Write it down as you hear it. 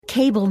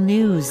Cable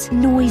news,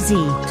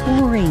 noisy,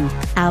 boring,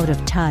 out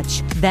of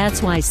touch.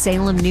 That's why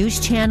Salem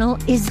News Channel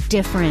is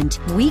different.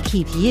 We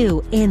keep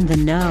you in the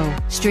know.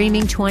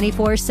 Streaming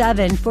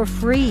 24/7 for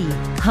free.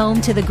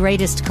 Home to the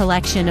greatest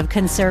collection of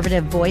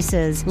conservative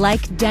voices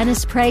like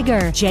Dennis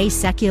Prager, Jay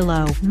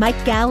Sekulow,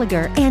 Mike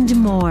Gallagher, and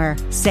more.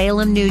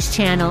 Salem News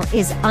Channel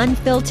is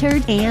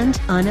unfiltered and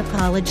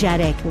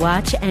unapologetic.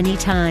 Watch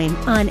anytime,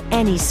 on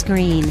any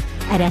screen,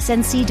 at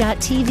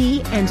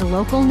snc.tv and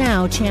Local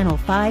Now Channel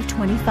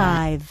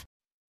 525.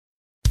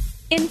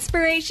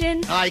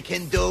 Inspiration. I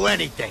can do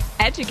anything.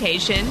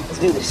 Education. Let's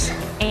do this.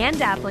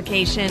 And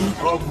application.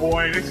 Oh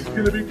boy, this is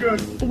going to be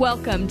good.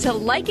 Welcome to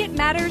Like It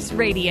Matters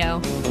Radio.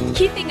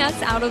 Keeping us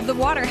out of the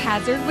water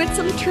hazard with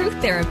some truth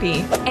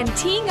therapy. And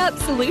teeing up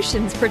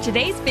solutions for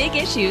today's big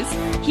issues.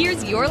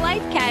 Here's your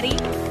life caddy,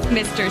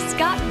 Mr.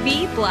 Scott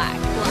V. Black.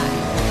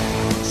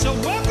 So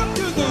welcome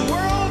to the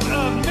world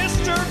of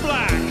Mr.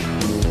 Black.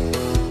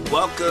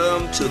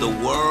 Welcome to the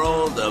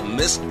world of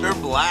Mr.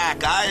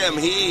 Black. I am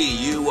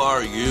he, you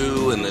are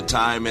you, and the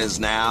time is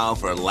now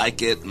for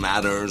Like It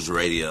Matters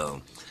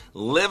Radio.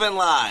 Living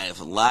life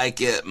like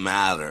it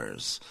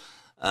matters.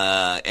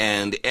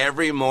 And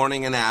every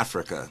morning in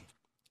Africa,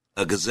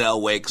 a gazelle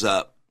wakes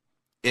up.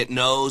 It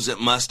knows it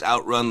must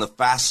outrun the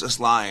fastest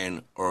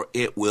lion or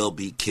it will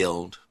be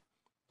killed.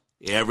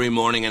 Every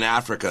morning in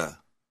Africa,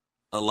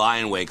 a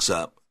lion wakes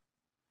up.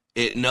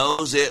 It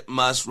knows it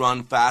must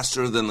run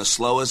faster than the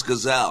slowest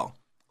gazelle,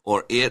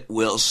 or it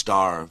will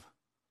starve.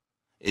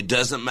 It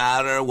doesn't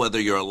matter whether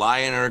you're a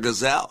lion or a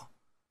gazelle.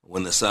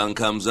 When the sun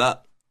comes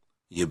up,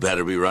 you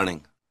better be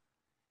running.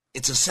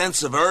 It's a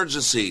sense of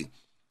urgency.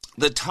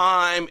 The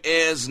time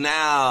is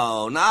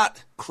now,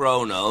 not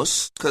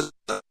Chronos, because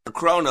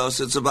Chronos,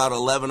 it's about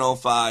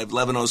 11:05,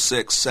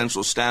 11:06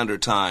 Central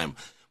Standard Time.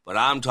 But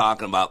I'm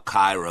talking about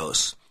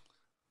Kairos.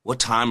 What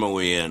time are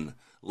we in?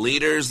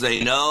 Leaders,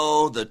 they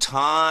know the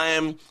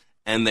time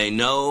and they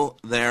know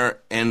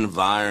their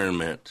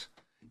environment.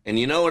 And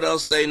you know what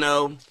else they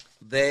know?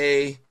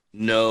 They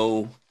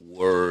know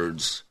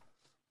words.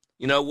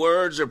 You know,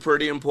 words are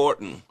pretty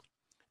important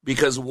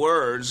because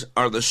words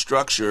are the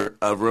structure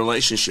of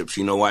relationships.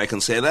 You know why I can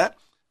say that?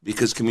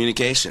 Because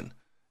communication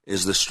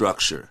is the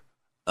structure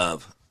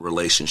of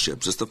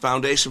relationships. It's the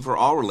foundation for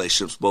all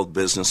relationships, both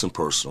business and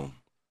personal.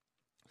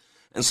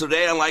 And so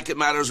today on Like It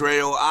Matters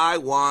Radio, I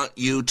want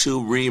you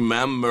to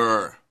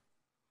remember.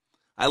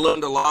 I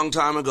learned a long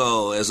time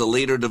ago as a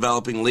leader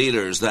developing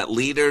leaders that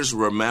leaders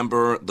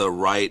remember the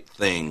right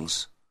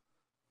things.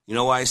 You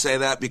know why I say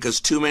that? Because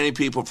too many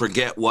people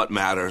forget what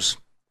matters.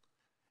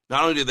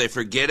 Not only do they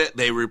forget it,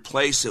 they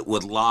replace it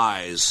with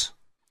lies,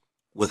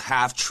 with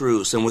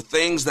half-truths, and with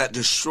things that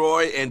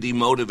destroy and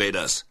demotivate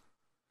us.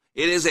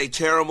 It is a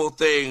terrible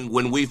thing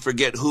when we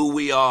forget who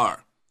we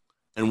are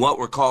and what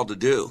we're called to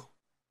do.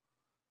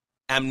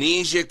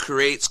 Amnesia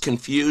creates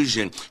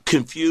confusion.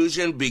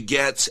 Confusion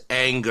begets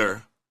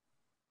anger.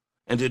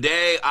 And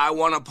today I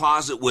want to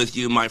posit with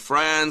you, my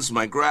friends,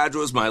 my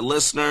graduates, my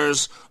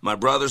listeners, my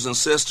brothers and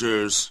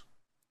sisters,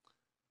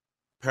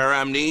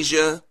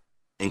 Paramnesia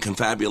and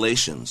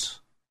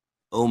Confabulations.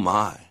 Oh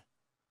my.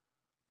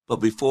 But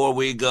before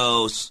we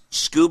go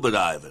scuba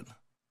diving,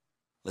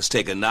 let's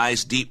take a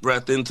nice deep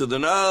breath in through the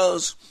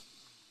nose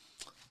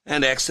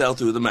and exhale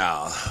through the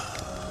mouth.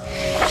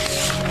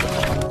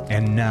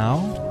 And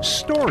now,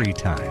 story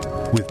time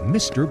with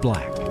Mr.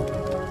 Black.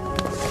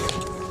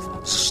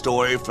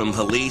 Story from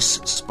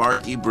Halise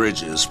Sparky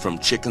Bridges from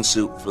Chicken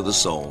Soup for the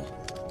Soul.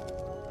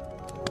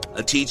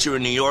 A teacher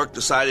in New York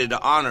decided to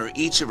honor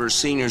each of her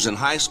seniors in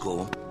high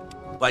school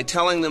by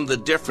telling them the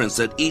difference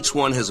that each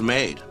one has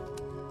made.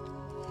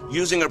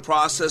 Using a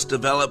process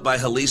developed by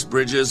Halise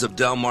Bridges of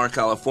Del Mar,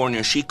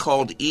 California, she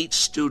called each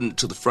student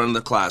to the front of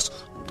the class,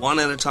 one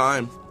at a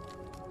time.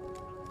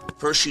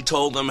 First, she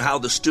told them how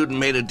the student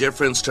made a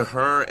difference to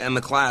her and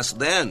the class.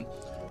 Then,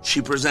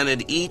 she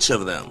presented each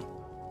of them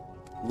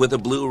with a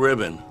blue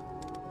ribbon,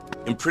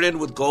 imprinted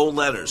with gold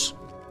letters,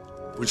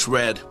 which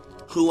read,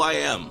 "Who I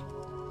am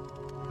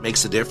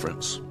makes a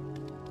difference."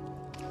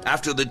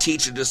 After the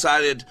teacher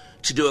decided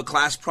to do a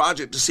class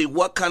project to see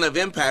what kind of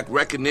impact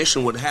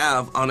recognition would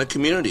have on a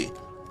community.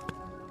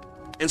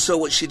 And so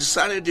what she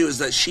decided to do is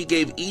that she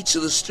gave each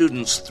of the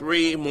students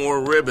 3 more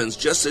ribbons,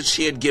 just as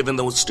she had given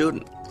the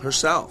student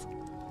herself.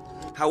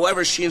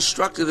 However, she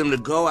instructed them to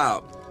go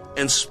out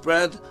and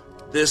spread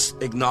this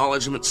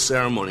acknowledgement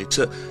ceremony.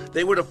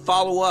 They were to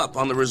follow up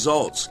on the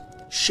results,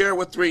 share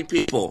with 3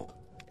 people,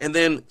 and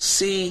then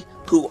see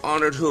who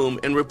honored whom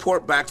and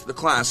report back to the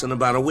class in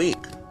about a week.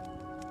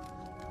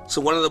 So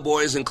one of the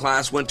boys in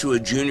class went to a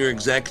junior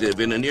executive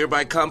in a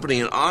nearby company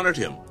and honored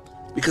him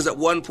because at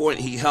one point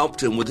he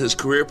helped him with his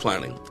career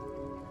planning.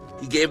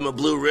 He gave him a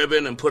blue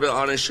ribbon and put it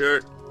on his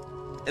shirt,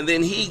 and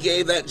then he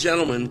gave that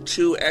gentleman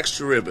 2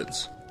 extra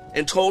ribbons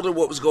and told her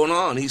what was going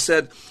on. He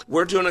said,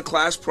 "We're doing a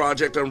class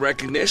project on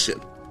recognition,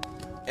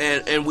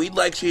 and we'd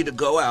like you to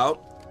go out,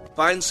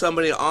 find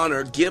somebody to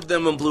honor, give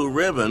them a blue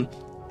ribbon,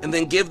 and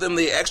then give them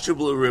the extra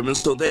blue ribbon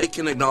so they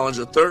can acknowledge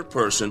a third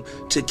person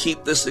to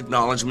keep this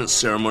acknowledgement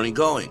ceremony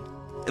going."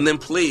 And then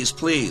please,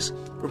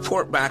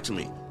 report back to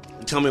me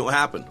and tell me what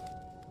happened.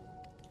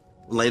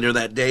 Later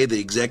that day, the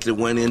executive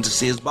went in to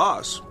see his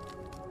boss.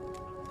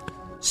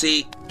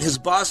 See, his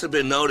boss had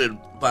been noted,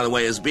 by the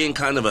way, as being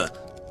kind of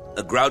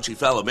a grouchy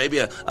fellow, maybe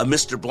a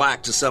Mr.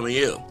 Black to some of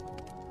you.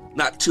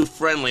 Not too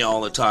friendly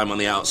all the time on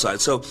the outside.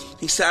 So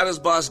he sat his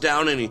boss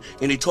down and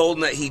he told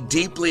him that he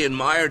deeply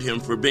admired him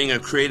for being a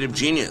creative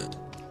genius.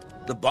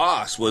 The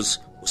boss was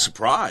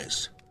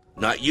surprised,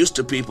 not used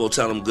to people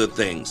telling him good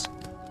things.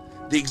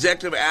 The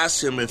executive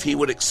asked him if he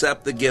would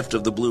accept the gift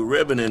of the blue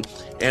ribbon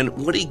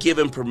and would he give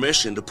him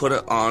permission to put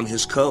it on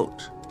his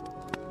coat.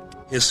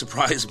 His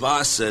surprised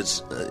boss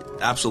says,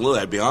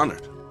 absolutely, I'd be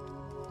honored.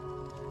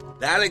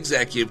 That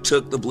executive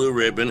took the blue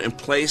ribbon and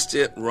placed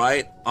it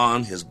right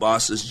on his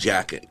boss's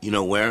jacket. You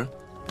know where?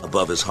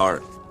 Above his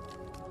heart.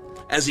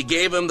 As he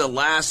gave him the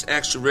last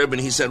extra ribbon,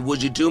 he said,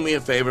 would you do me a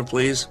favor,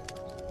 please?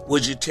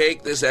 Would you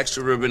take this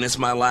extra ribbon, it's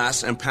my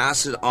last, and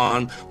pass it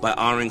on by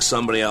honoring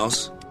somebody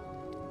else?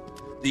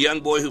 The young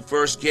boy who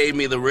first gave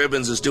me the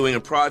ribbons is doing a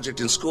project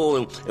in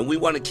school, and we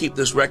want to keep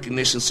this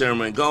recognition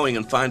ceremony going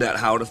and find out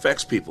how it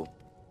affects people.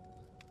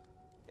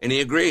 And he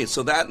agreed.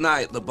 So that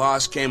night, the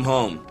boss came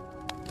home.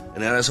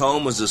 And at his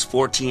home was his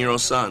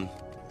 14-year-old son.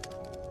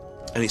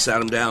 And he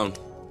sat him down.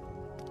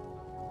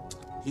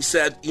 He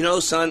said, you know,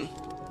 son,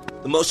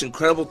 the most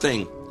incredible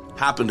thing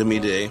happened to me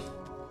today.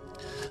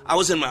 I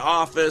was in my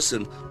office,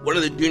 and one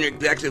of the junior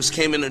executives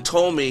came in and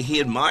told me he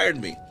admired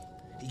me.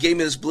 He gave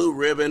me this blue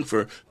ribbon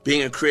for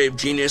being a creative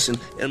genius. And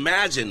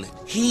imagine,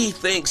 he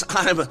thinks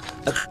I'm a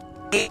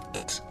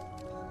genius.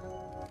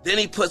 Then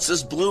he puts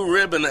this blue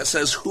ribbon that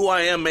says who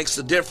I am makes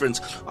the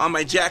difference on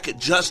my jacket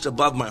just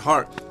above my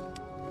heart.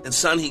 And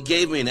son, he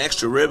gave me an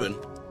extra ribbon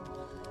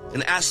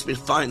and asked me to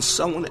find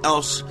someone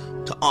else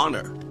to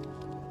honor.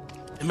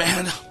 And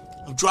man,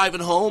 I'm driving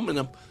home and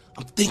I'm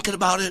thinking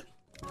about it.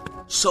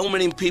 So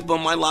many people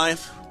in my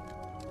life.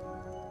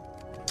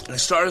 And I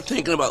started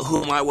thinking about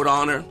whom I would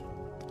honor.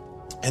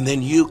 And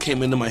then you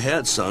came into my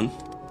head, son.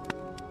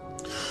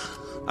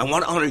 I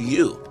want to honor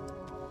you.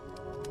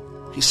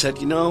 He said,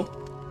 you know,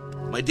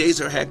 my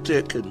days are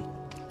hectic, and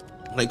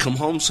when I come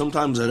home,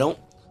 sometimes I don't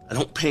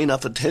pay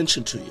enough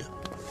attention to you.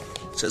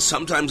 He says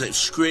sometimes I'm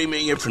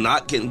screaming at you for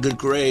not getting good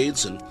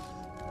grades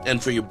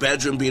and for your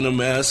bedroom being a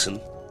mess. And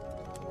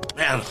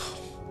man,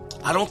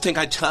 I don't think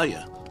I tell you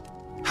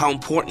how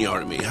important you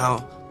are to me,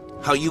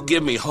 how you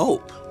give me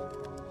hope.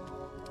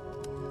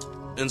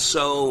 And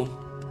so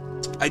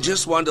I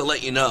just wanted to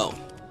let you know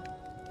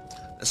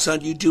that,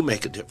 son, you do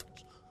make a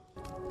difference.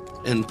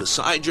 And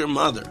beside your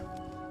mother,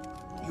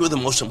 you are the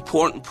most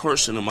important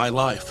person in my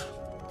life.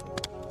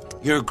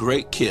 You're a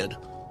great kid.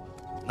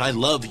 And I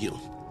love you.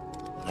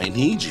 And I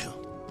need you.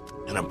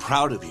 And I'm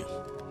proud of you.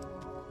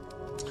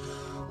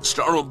 The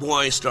startled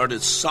boy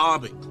started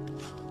sobbing.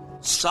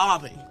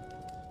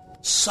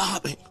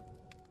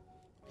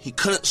 He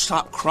couldn't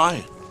stop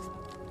crying.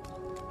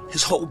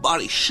 His whole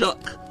body shook.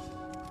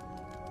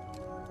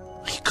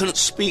 He couldn't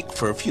speak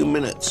for a few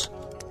minutes.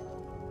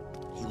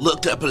 He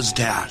looked up at his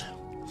dad.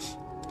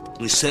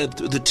 And he said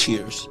through the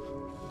tears,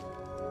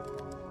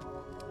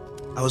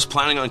 I was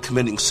planning on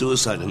committing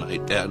suicide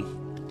tonight, Dad.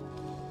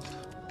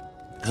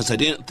 Because I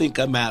didn't think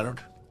I mattered.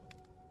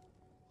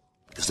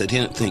 Because I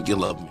didn't think you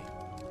loved me.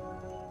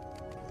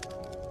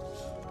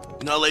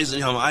 You know, ladies and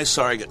gentlemen, I'm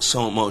sorry I get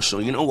so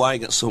emotional. You know why I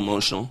get so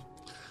emotional?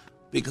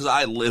 Because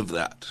I live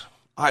that.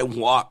 I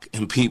walk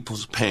in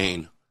people's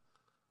pain.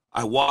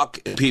 I walk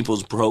in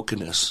people's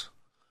brokenness.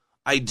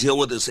 I deal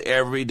with this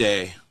every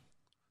day.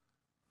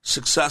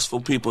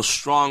 Successful people,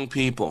 strong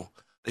people,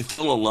 they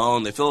feel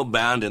alone, they feel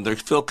abandoned, they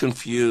feel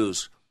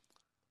confused.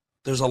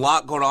 There's a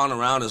lot going on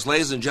around us.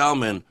 Ladies and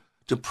gentlemen,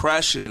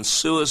 depression and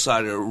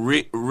suicide are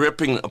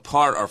ripping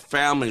apart our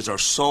families, our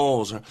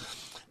souls.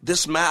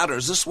 This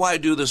matters. This is why I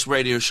do this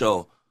radio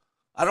show.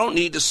 I don't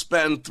need to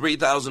spend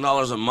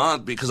 $3,000 a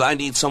month because I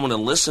need someone to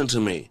listen to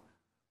me.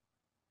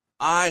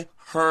 I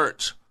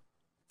hurt.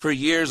 For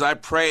years, I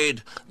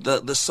prayed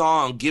the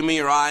song, Give Me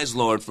Your Eyes,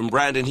 Lord, from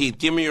Brandon Heath.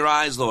 Give me your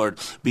eyes, Lord.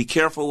 Be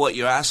careful what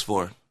you ask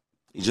for.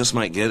 You just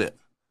might get it.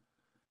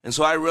 And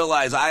so I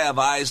realize I have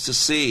eyes to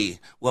see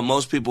what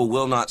most people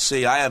will not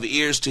see. I have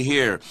ears to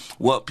hear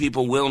what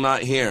people will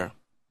not hear.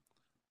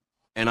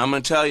 And I'm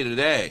going to tell you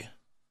today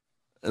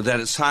that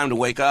it's time to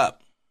wake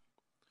up.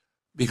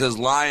 Because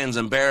lions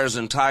and bears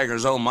and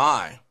tigers, oh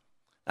my,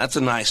 that's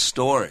a nice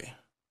story.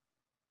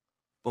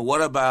 But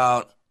what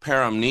about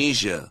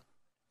paramnesia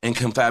and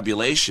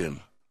confabulation?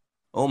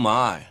 Oh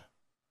my.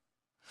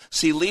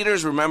 See,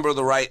 leaders remember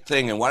the right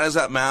thing. And why does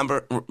that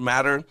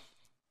matter?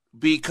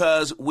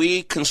 Because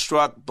we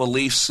construct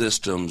belief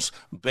systems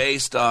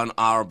based on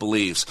our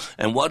beliefs.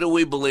 And what do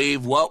we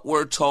believe? What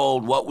we're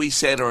told, what we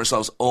say to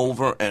ourselves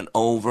over and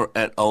over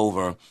and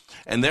over.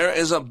 And there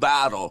is a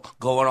battle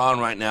going on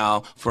right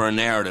now for a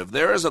narrative.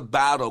 There is a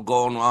battle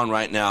going on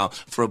right now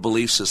for a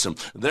belief system.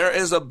 There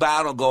is a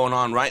battle going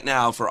on right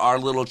now for our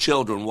little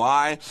children.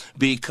 Why?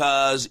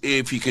 Because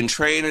if you can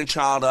train a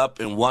child up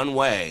in one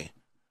way,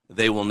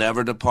 they will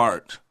never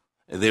depart.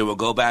 They will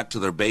go back to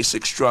their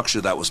basic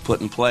structure that was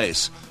put in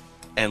place.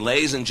 And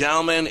ladies and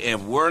gentlemen,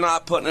 if we're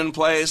not putting in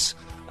place,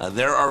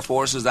 there are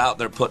forces out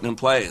there putting in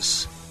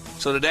place.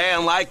 So today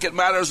on Like It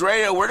Matters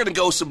Radio, we're going to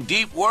go some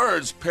deep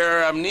words,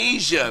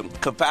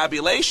 paramnesia,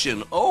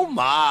 confabulation. Oh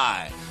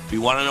my. If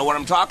you want to know what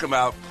I'm talking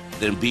about,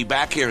 then be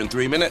back here in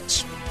 3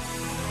 minutes.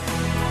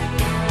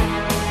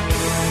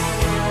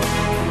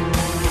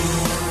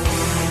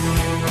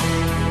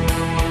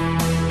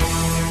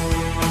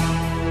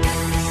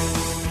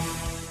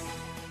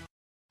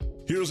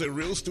 Here's a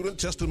real student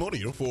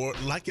testimonial for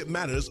Like It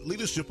Matters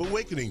Leadership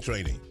Awakening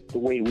Training. The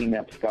way we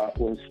met Scott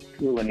was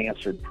through an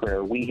answered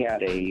prayer. We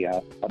had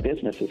a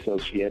business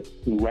associate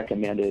who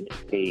recommended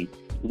a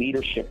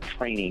leadership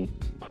training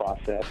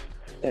process.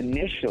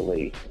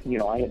 Initially,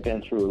 I had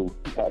been through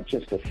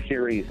just a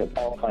series of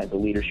all kinds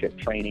of leadership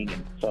training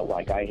and felt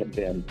like I had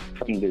been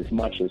trained as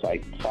much as I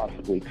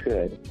possibly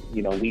could.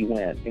 We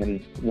went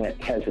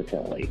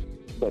hesitantly.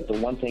 But the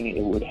one thing,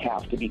 it would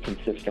have to be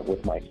consistent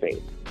with my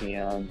faith.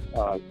 And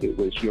it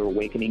was your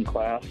awakening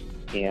class.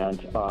 And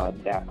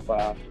that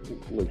class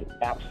was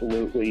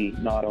absolutely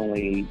not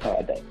only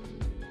the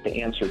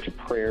answer to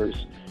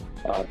prayers,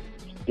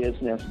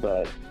 business,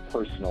 but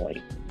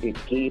personally. It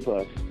gave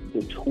us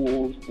the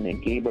tools and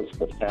it gave us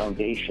the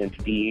foundation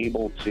to be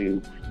able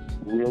to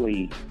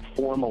really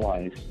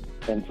formalize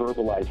and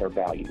verbalize our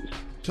values.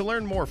 To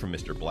learn more from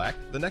Mr. Black,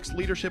 the next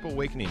Leadership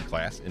Awakening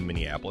class in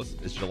Minneapolis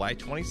is July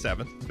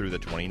 27th through the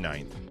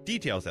 29th.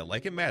 Details at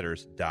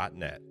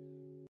likeitmatters.net.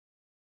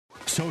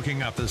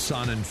 Soaking up the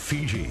sun in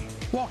Fiji,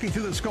 walking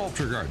through the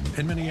Sculpture Garden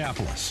in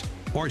Minneapolis,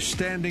 or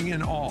standing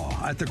in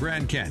awe at the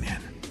Grand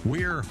Canyon.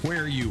 We're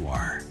where you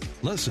are.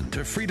 Listen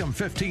to Freedom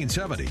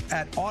 1570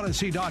 at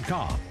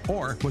Odyssey.com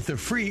or with the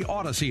free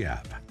Odyssey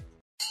app.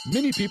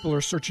 Many people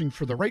are searching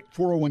for the right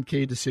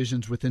 401k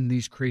decisions within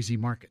these crazy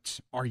markets.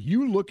 Are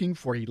you looking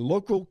for a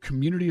local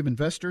community of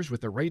investors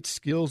with the right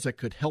skills that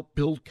could help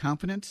build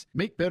confidence?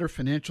 Make better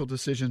financial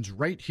decisions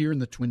right here in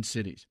the Twin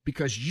Cities,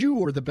 because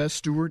you are the best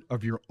steward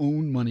of your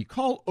own money.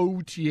 Call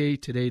OTA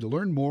today to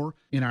learn more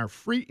in our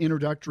free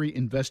introductory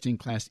investing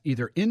class,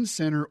 either in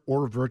center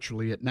or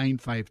virtually at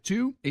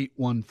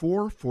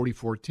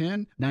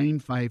 952-814-4410,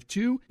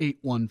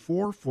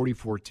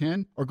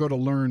 952-814-4410, or go to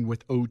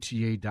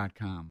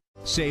learnwithota.com.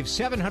 Save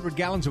 700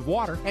 gallons of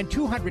water and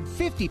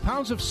 250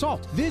 pounds of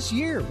salt this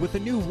year with the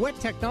new wet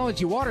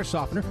technology water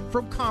softener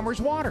from Commerce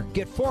Water.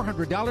 Get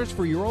 $400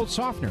 for your old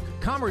softener.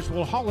 Commerce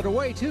will haul it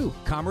away too.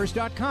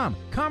 Commerce.com.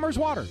 Commerce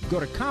Water. Go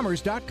to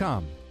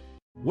Commerce.com.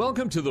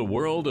 Welcome to the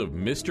world of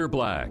Mr.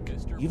 Black.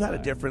 You've had a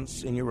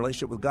difference in your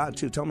relationship with God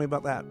too. Tell me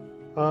about that.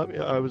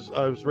 I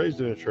was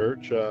raised in a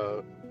church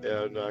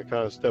and I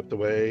kind of stepped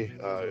away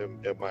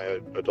in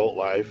my adult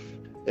life,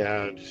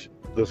 and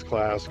this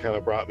class kind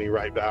of brought me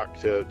right back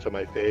to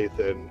my faith,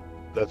 and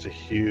that's a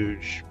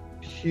huge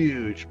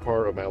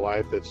part of my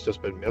life that's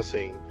just been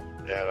missing.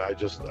 And I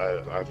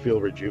feel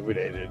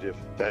rejuvenated, if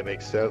that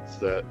makes sense,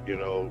 that,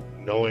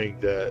 knowing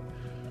that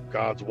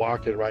God's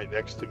walking right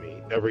next to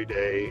me every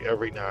day,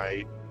 every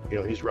night,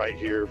 he's right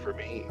here for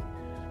me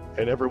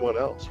and everyone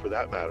else for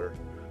that matter.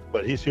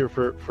 But he's here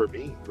for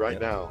me right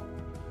now.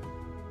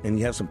 And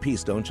you have some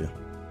peace, don't you?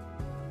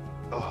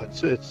 Oh,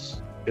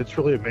 it's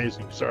really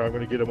amazing. Sorry, I'm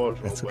going to get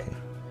emotional. That's okay.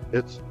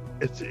 But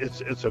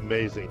it's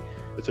amazing.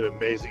 It's an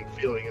amazing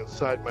feeling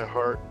inside my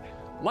heart.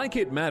 Like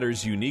It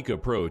Matters' unique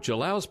approach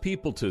allows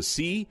people to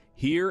see,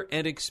 hear,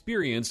 and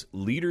experience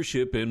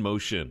leadership in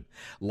motion.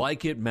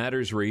 Like It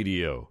Matters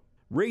Radio.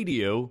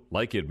 Radio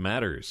like it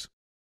matters.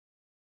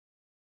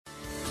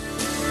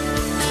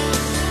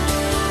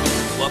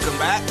 Welcome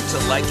back to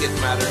Like It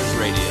Matters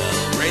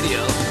Radio.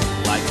 Radio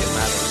like it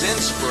matters.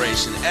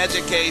 Inspiration,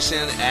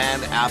 education,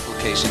 and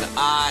application.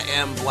 I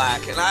am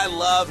Black, and I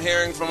love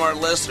hearing from our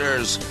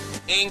listeners.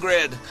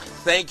 Ingrid,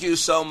 thank you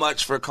so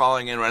much for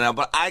calling in right now,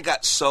 but I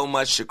got so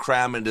much to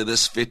cram into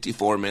this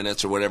 54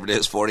 minutes or whatever it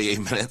is, 48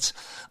 minutes.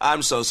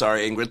 I'm so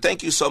sorry, Ingrid.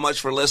 Thank you so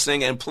much for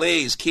listening, and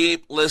please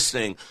keep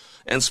listening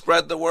and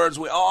spread the words.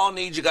 We all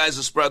need you guys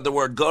to spread the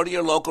word. Go to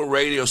your local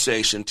radio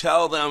station.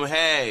 Tell them,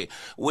 hey,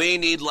 we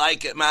need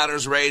Like It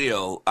Matters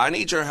Radio. I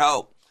need your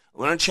help.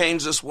 We're going to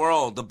change this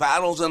world. The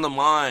battle's in the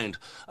mind.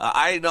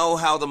 I know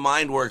how the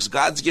mind works.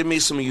 God's given me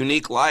some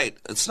unique light.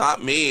 It's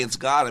not me. It's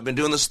God. I've been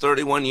doing this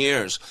 31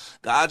 years.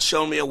 God's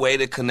shown me a way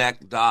to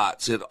connect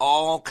dots. It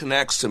all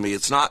connects to me.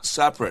 It's not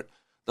separate.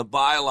 The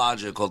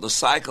biological, the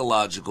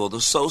psychological, the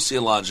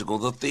sociological,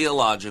 the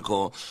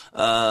theological,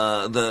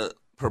 the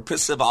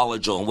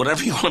purposivological,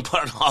 whatever you want to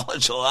put an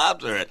ological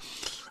after it.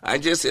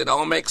 It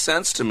all makes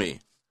sense to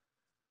me.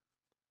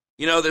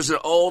 There's an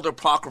old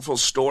apocryphal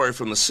story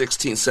from the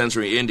 16th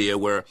century India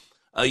where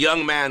a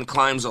young man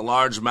climbs a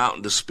large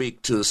mountain to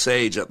speak to the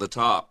sage at the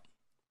top.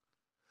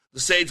 The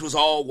sage was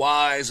all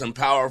wise and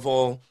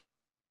powerful.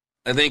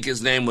 I think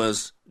his name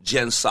was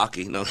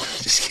Jensaki. No,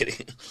 just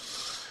kidding.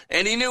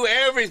 And he knew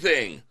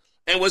everything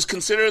and was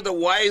considered the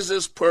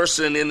wisest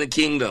person in the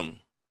kingdom.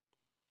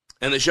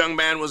 And this young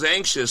man was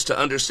anxious to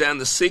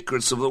understand the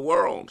secrets of the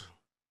world.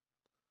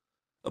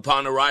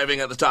 Upon arriving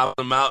at the top of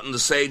the mountain, the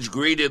sage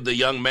greeted the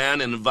young man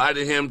and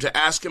invited him to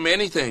ask him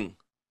anything.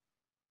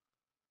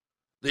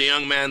 The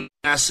young man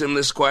asked him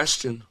this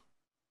question.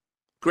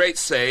 Great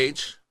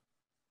sage,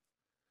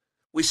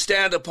 we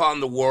stand upon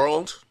the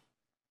world,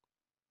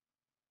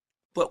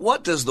 but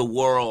what does the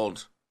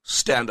world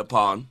stand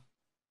upon?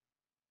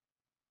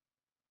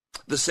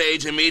 The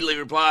sage immediately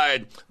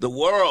replied, the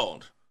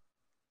world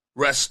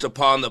rests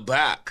upon the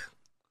back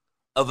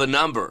of a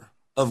number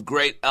of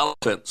great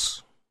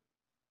elephants.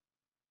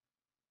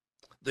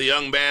 The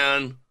young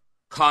man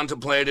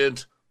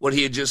contemplated what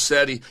he had just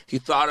said. He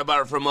thought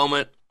about it for a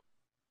moment,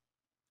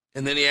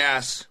 and then he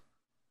asked,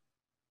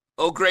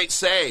 "Oh, great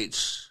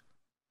sage,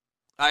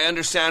 I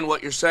understand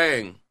what you're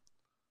saying,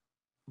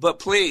 but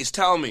please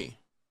tell me,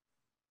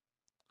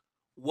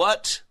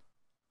 what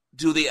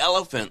do the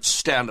elephants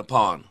stand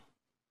upon?"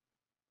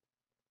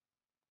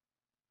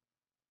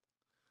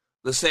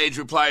 The sage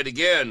replied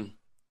again,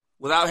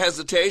 without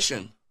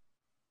hesitation,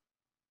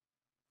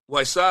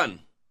 "Why,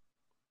 son,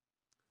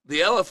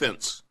 the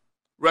elephants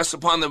rest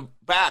upon the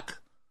back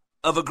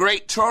of a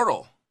great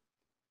turtle."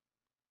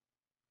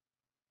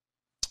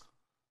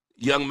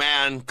 Young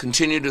man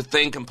continued to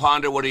think and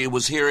ponder what he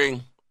was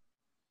hearing.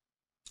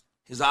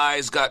 His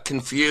eyes got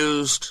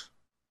confused.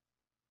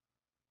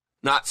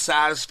 Not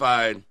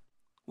satisfied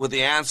with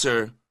the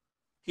answer,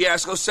 he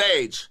asked, "Oh,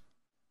 sage,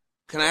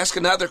 can I ask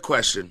another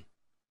question?"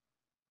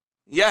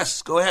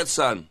 "Yes, go ahead,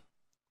 son."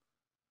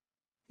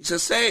 He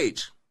says,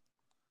 "Sage,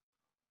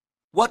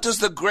 what does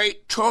the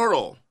great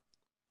turtle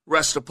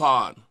rest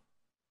upon?"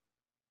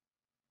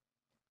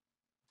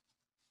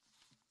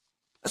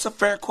 That's a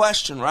fair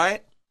question,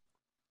 right?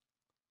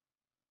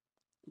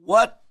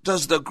 What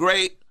does the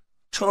great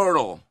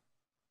turtle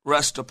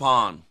rest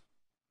upon?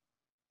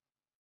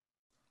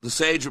 The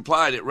sage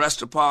replied, it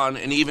rests upon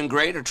an even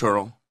greater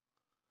turtle.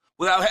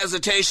 Without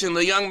hesitation,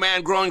 the young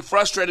man, growing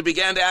frustrated,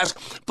 began to ask,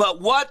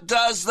 "But what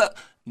does the—"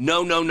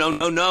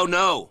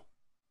 No.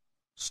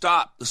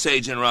 Stop, the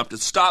sage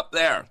interrupted. Stop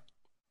there.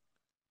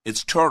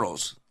 It's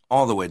turtles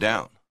all the way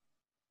down.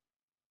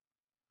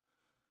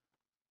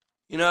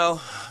 You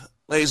know,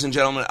 ladies and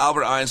gentlemen,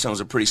 Albert Einstein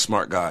was a pretty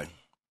smart guy.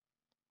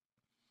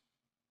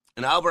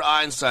 And Albert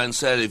Einstein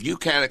said, if you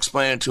can't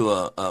explain it to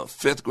a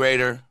fifth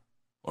grader,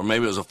 or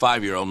maybe it was a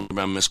 5-year-old,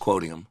 maybe I'm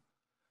misquoting him,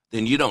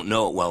 then you don't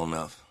know it well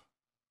enough.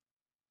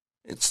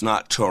 It's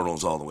not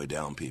turtles all the way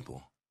down,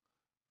 people.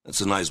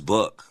 It's a nice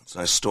book. It's a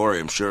nice story,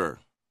 I'm sure.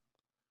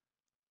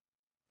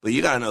 But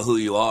you got to know who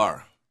you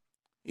are.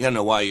 You got to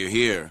know why you're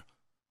here.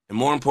 And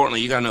more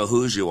importantly, you got to know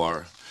whose you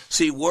are.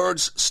 See,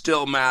 words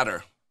still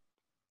matter.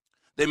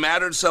 They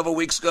mattered several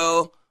weeks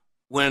ago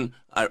when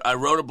I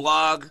wrote a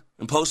blog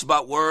and posted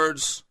about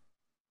words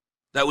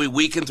that we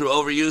weaken through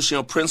overuse. You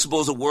know,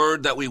 principle is a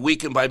word that we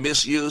weaken by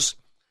misuse.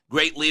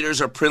 Great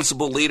leaders are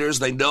principled leaders.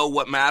 They know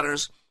what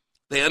matters.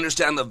 They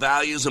understand the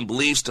values and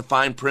beliefs to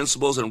find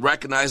principles and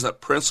recognize that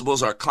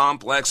principles are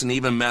complex and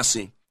even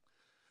messy.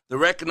 They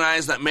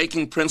recognize that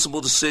making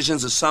principled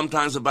decisions is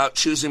sometimes about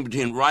choosing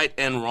between right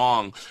and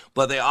wrong,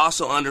 but they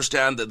also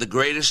understand that the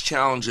greatest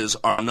challenges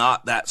are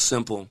not that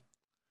simple.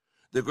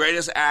 The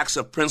greatest acts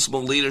of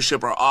principled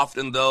leadership are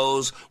often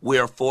those we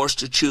are forced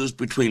to choose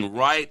between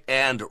right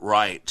and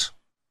right,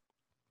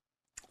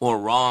 or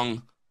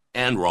wrong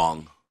and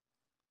wrong.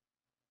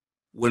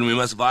 When we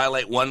must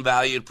violate one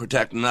value to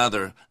protect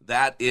another,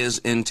 that is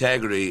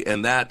integrity,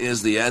 and that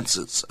is the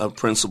essence of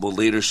principled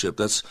leadership.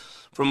 That's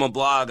from a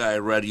blog I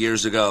read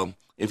years ago,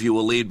 If You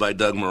Will Lead by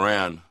Doug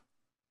Moran.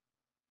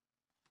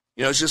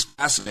 You know, it's just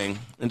fascinating.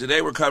 And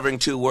today we're covering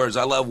 2 words.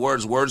 I love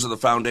words. Words are the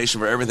foundation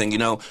for everything. You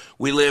know,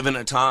 we live in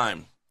a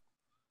time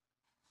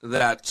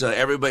that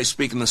everybody's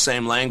speaking the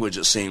same language,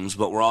 it seems,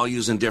 but we're all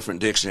using different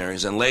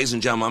dictionaries. And ladies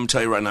and gentlemen, I'm going to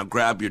tell you right now,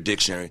 grab your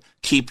dictionary.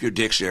 Keep your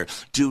dictionary.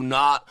 Do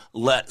not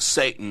let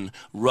Satan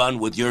run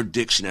with your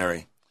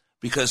dictionary,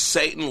 because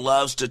Satan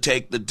loves to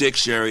take the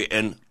dictionary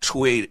and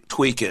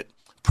tweak it,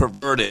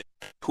 pervert it,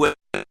 twist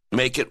it,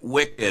 make it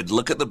wicked.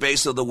 Look at the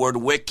base of the word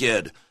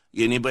wicked.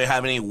 Anybody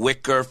have any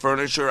wicker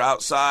furniture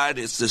outside?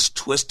 It's this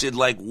twisted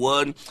like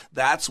wood.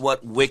 That's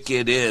what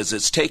wicked is.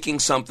 It's taking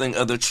something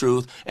of the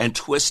truth and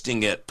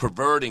twisting it,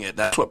 perverting it.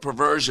 That's what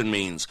perversion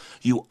means.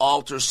 You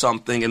alter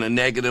something in a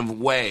negative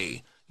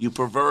way. You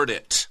pervert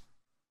it.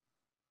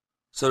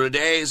 So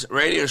today's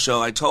radio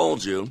show, I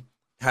told you,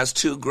 has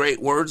 2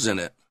 great words in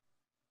it.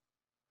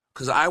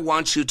 Because I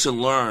want you to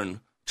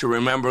learn to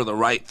remember the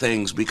right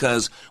things,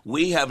 because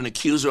we have an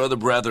accuser of the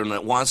brethren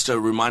that wants to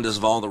remind us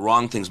of all the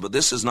wrong things. But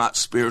this is not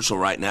spiritual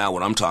right now,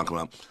 what I'm talking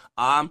about.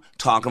 I'm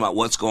talking about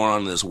what's going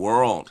on in this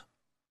world.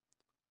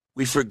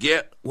 We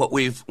forget what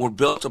we're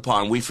built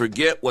upon. We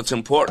forget what's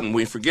important.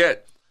 We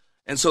forget.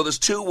 And so there's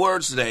 2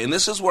 words today, and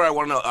this is where I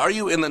want to know, are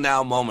you in the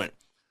now moment?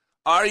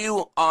 Are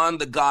you on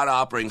the God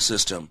operating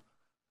system?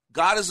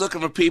 God is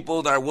looking for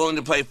people that are willing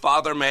to play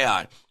Father May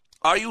I.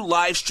 Are you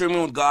live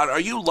streaming with God? Are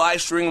you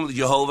live streaming with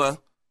Jehovah?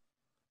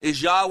 Is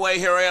Yahweh,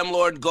 here I am,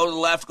 Lord, go to the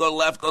left, go to the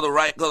left, go to the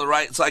right, go to the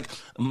right. It's like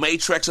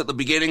Matrix at the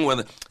beginning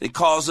when it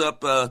calls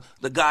up the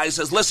guy and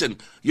says, listen,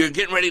 you're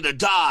getting ready to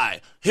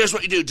die. Here's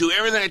what you do. Do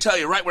everything I tell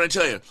you, right when I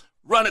tell you.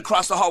 Run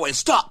across the hallway.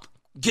 Stop.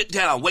 Get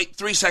down. Wait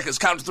 3 seconds.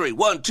 Count to 3.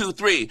 1, 2,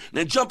 3. And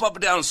then jump up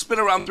and down and spin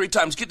around 3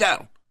 times. Get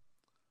down.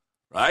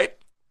 Right?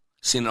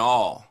 Seen it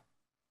all.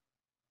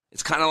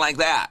 It's kind of like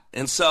that.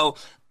 And so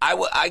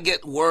I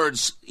get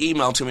words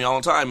emailed to me all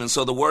the time. And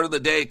so the word of the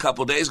day a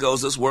couple of days ago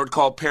is this word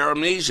called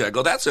paramnesia. I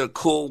go, that's a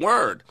cool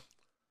word.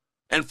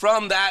 And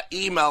from that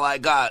email I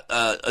got,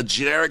 a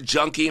generic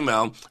junk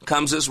email,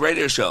 comes this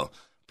radio show.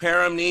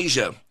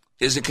 Paramnesia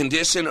is a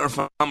condition or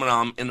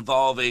phenomenon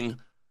involving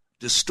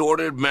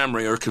distorted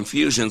memory or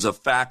confusions of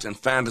fact and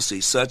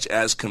fantasy, such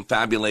as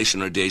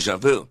confabulation or deja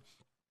vu.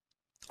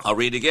 I'll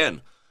read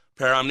again.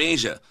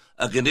 Paramnesia,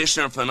 a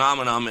condition or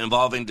phenomenon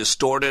involving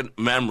distorted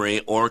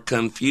memory or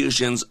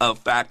confusions of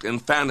fact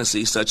and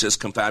fantasy, such as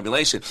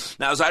confabulation.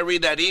 Now, as I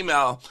read that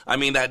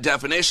that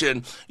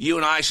definition, you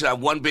and I should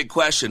have one big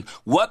question.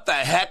 What the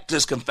heck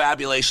does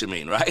confabulation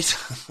mean, right?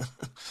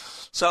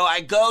 So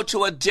I go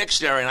to a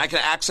dictionary, and I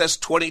can access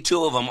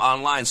 22 of them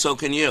online. So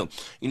can you.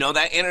 You know,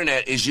 that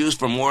internet is used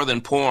for more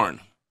than porn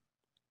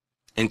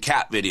and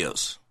cat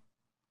videos.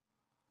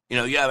 You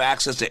know, you have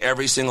access to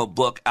every single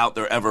book out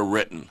there ever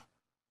written.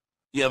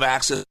 You have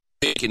access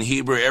in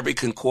Hebrew, every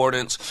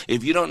concordance.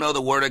 If you don't know the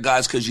Word of God,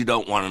 it's because you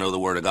don't want to know the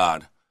Word of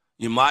God.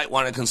 You might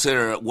want to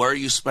consider where are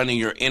you spending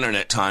your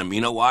internet time. You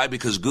know why?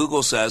 Because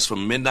Google says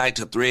from midnight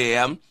to 3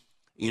 a.m.,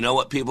 you know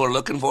what people are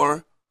looking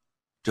for?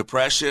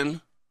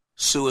 Depression,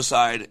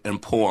 suicide,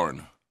 and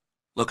porn.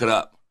 Look it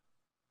up.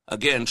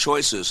 Again,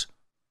 choices.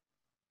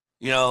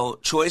 You know,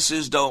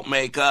 choices don't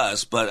make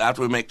us, but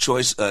after we make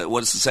choice,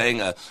 what is the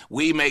saying?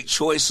 We make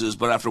choices,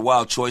 but after a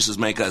while, choices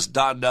make us.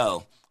 Don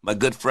No, my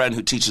good friend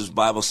who teaches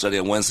Bible study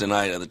on Wednesday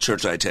night at the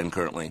church I attend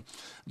currently,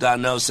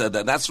 Don No said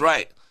that. That's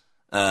right.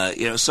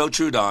 So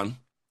true, Don.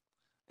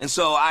 And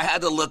so I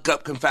had to look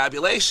up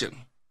confabulation.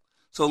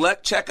 So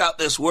check out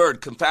this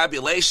word.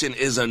 Confabulation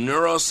is a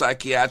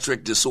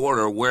neuropsychiatric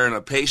disorder wherein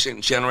a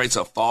patient generates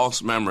a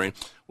false memory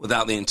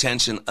without the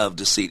intention of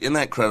deceit. Isn't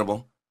that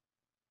incredible?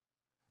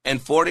 And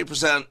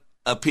 40%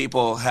 of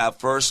people have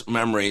first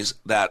memories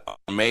that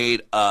are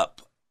made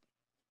up.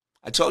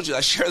 I told you,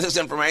 I share this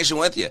information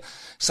with you.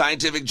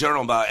 Scientific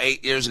Journal about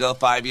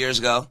 5 years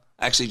ago.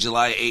 Actually,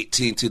 July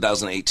 18,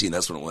 2018,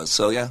 that's when it was.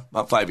 So, yeah,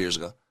 about 5 years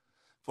ago.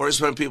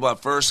 40% of people have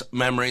first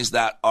memories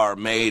that are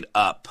made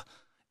up.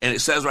 And it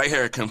says right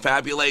here,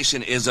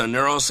 confabulation is a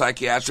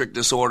neuropsychiatric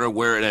disorder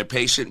where a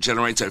patient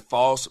generates a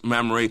false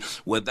memory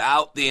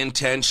without the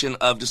intention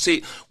of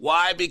deceit.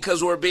 Why?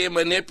 Because we're being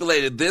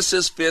manipulated. This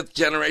is 5th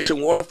generation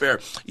warfare.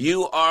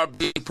 You are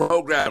being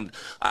programmed.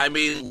 I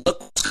mean,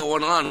 look what's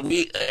going on.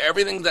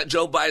 Everything that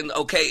Joe Biden,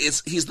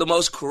 he's the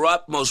most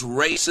corrupt, most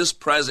racist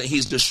president.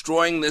 He's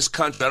destroying this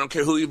country. I don't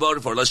care who you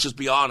voted for. Let's just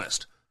be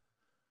honest.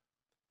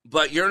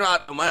 But you're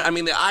not, the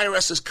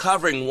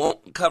IRS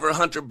won't cover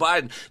Hunter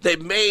Biden. They've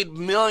made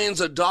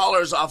millions of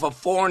dollars off of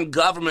foreign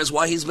governments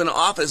while he's been in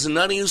office, and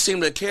none of you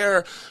seem to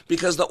care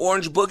because the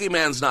orange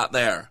boogeyman's not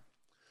there.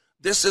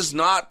 This is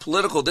not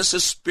political. This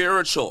is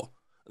spiritual.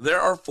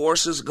 There are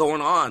forces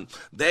going on.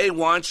 They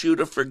want you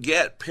to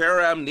forget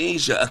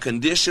paramnesia, a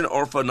condition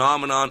or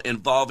phenomenon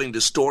involving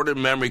distorted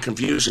memory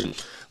confusion.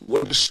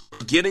 We're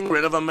getting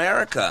rid of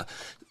America.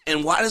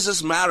 And why does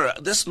this matter?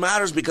 This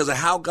matters because of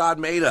how God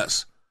made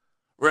us.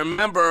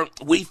 Remember,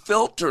 we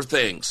filter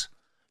things.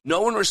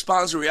 No one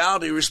responds to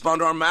reality, we respond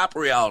to our map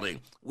reality.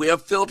 We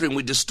have filtering,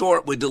 we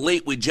distort, we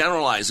delete, we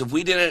generalize. If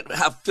we didn't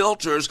have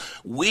filters,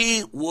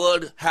 we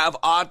would have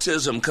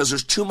autism because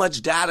there's too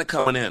much data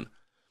coming in.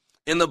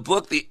 In the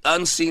book, The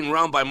Unseen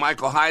Realm by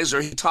Michael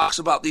Heiser, he talks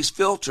about these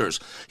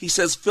filters. He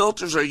says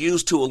filters are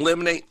used to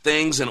eliminate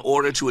things in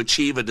order to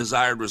achieve a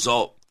desired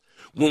result.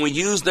 When we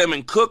use them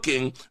in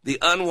cooking, the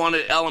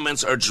unwanted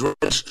elements are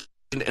drenched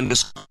and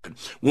discarded.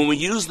 When we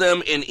use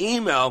them in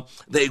email,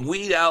 they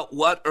weed out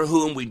what or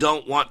whom we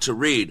don't want to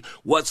read.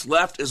 What's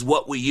left is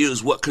what we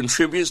use, what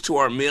contributes to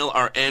our meal,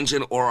 our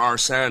engine, or our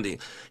sanity.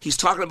 He's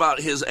talking about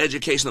his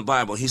education in the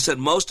Bible. He said,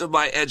 most of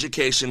my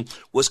education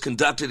was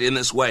conducted in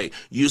this way,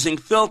 using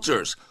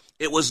filters.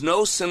 It was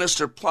no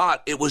sinister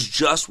plot. It was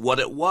just what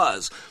it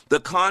was.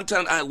 The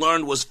content I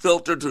learned was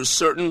filtered through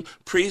certain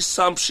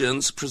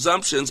presumptions,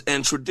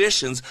 and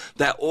traditions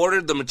that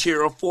ordered the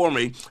material for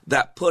me,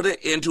 that put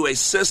it into a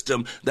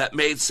system that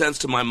made sense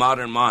to my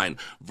modern mind,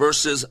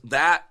 versus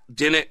that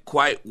didn't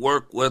quite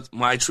work with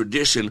my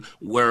tradition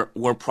were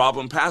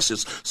problem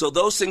passages. So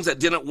those things that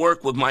didn't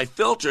work with my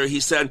filter, he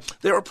said,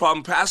 there were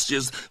problem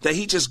passages that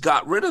he just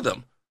got rid of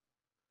them.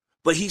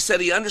 But he said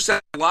he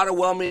understands a lot of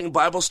well-meaning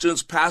Bible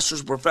students,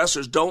 pastors,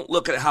 professors don't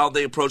look at how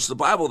they approach the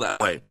Bible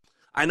that way.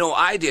 I know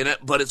I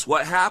didn't, but it's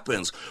what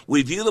happens.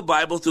 We view the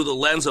Bible through the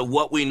lens of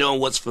what we know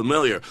and what's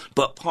familiar.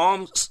 But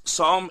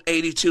Psalm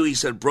 82, he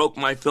said, broke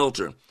my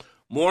filter.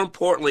 More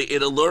importantly,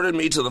 it alerted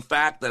me to the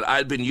fact that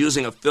I'd been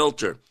using a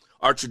filter.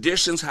 Our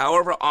traditions,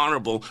 however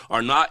honorable,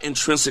 are not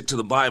intrinsic to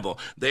the Bible.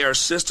 They are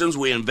systems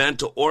we invent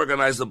to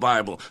organize the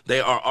Bible. They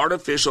are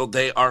artificial.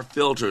 They are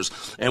filters.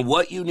 And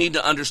what you need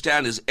to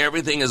understand is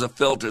everything is a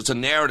filter. It's a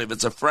narrative.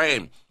 It's a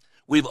frame.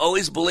 We've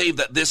always believed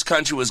that this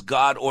country was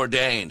God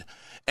ordained.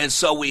 And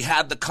so we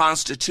had the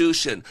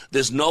Constitution,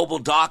 this noble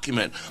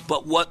document.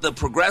 But what the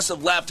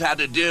progressive left had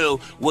to do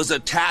was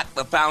attack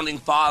the Founding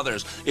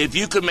Fathers. If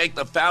you could make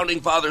the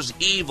Founding Fathers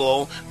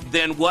evil,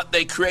 then what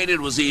they created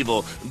was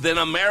evil. Then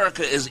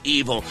America is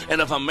evil.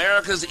 And if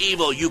America's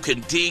evil, you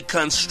can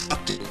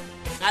deconstruct it.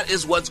 That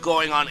is what's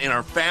going on in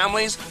our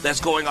families, that's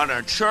going on in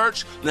our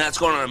church, and that's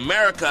going on in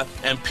America.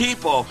 And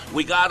people,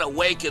 we got to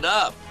wake it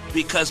up,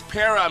 because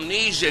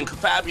paramnesia and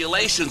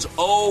confabulations,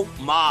 oh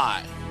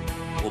my.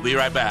 We'll be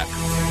right back.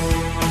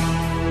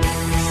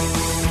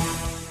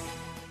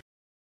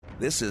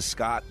 This is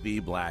Scott B.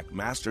 Black,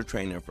 Master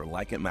Trainer for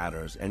Like It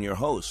Matters, and your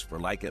host for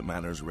Like It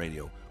Matters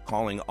Radio,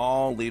 calling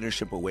all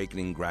Leadership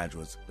Awakening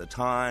graduates. The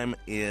time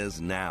is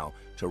now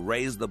to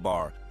raise the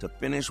bar, to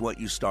finish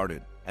what you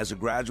started. As a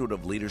graduate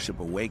of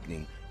Leadership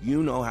Awakening,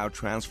 you know how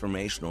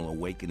transformational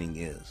awakening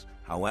is.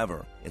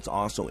 However, it's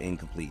also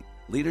incomplete.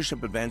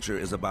 Leadership Adventure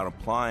is about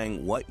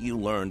applying what you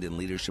learned in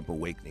Leadership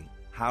Awakening.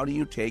 How do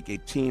you take a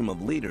team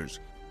of leaders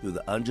through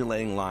the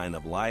undulating line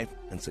of life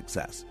and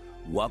success?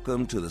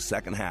 Welcome to the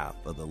second half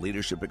of the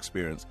Leadership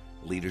Experience,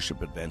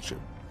 Leadership Adventure.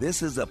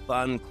 This is a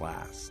fun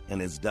class,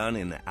 and it's done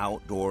in an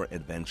outdoor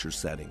adventure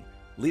setting.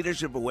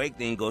 Leadership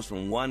Awakening goes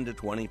from 1 to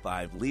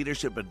 25.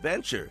 Leadership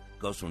Adventure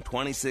goes from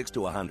 26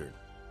 to 100.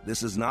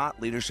 This is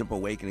not Leadership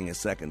Awakening a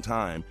second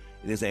time.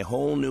 It is a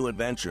whole new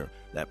adventure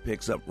that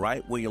picks up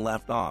right where you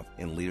left off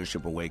in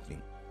Leadership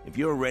Awakening. If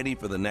you're ready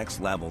for the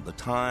next level, the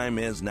time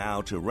is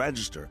now to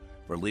register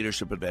for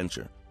Leadership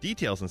Adventure.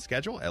 Details and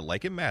schedule at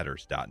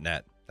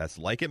likeitmatters.net. That's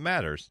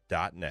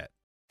likeitmatters.net.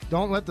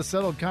 Don't let the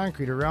settled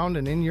concrete around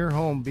and in your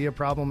home be a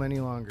problem any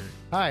longer.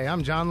 Hi,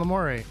 I'm John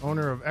Lamore,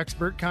 owner of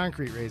Expert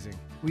Concrete Raising.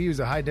 We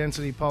use a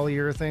high-density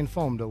polyurethane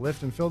foam to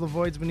lift and fill the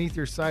voids beneath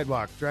your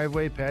sidewalk,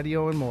 driveway,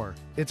 patio, and more.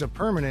 It's a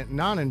permanent,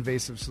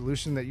 non-invasive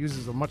solution that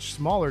uses a much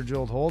smaller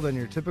drilled hole than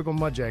your typical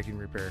mudjacking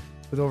repair.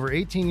 With over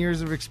 18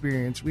 years of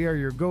experience, we are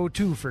your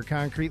go-to for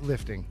concrete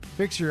lifting.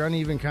 Fix your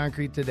uneven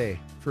concrete today.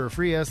 For a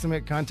free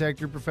estimate, contact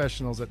your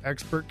professionals at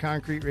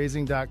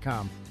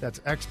expertconcreteraising.com. That's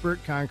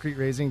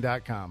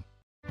expertconcreteraising.com.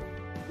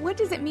 What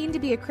does it mean to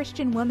be a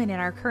Christian woman in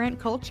our current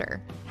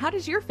culture? How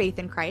does your faith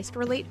in Christ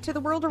relate to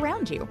the world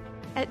around you?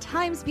 At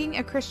times, being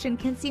a Christian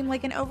can seem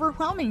like an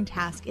overwhelming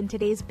task in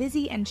today's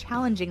busy and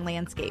challenging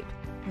landscape.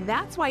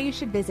 That's why you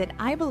should visit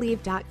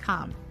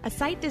ibelieve.com, a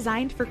site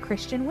designed for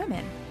Christian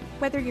women.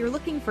 Whether you're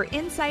looking for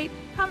insight,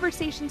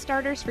 conversation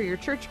starters for your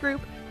church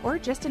group, or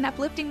just an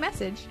uplifting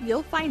message,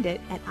 you'll find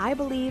it at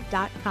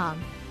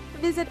ibelieve.com.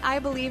 Visit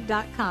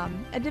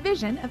ibelieve.com, a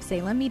division of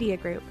Salem Media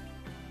Group.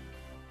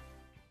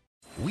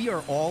 We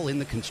are all in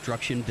the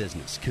construction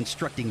business,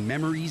 constructing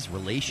memories,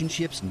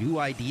 relationships, new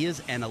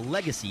ideas, and a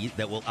legacy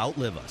that will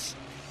outlive us.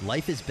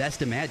 Life is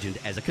best imagined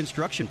as a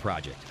construction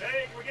project.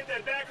 Hey, can we get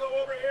that backhoe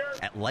over here?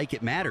 At Like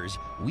It Matters,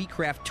 we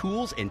craft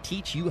tools and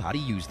teach you how to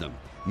use them.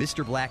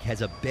 Mr. Black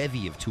has a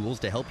bevy of tools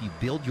to help you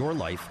build your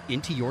life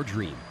into your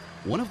dream.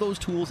 One of those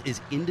tools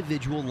is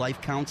individual life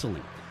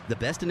counseling. The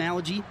best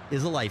analogy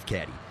is a life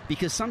caddy,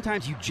 because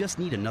sometimes you just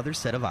need another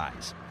set of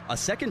eyes. A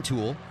second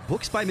tool,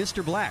 books by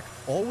Mr. Black,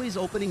 always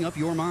opening up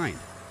your mind.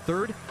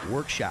 Third,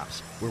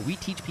 workshops, where we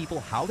teach people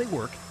how they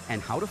work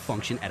and how to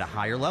function at a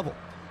higher level.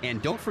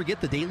 And don't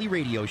forget the daily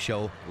radio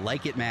show,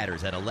 Like It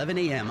Matters, at 11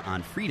 a.m.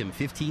 on Freedom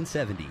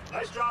 1570.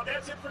 Nice job.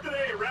 That's it for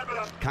today. Wrap it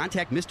up.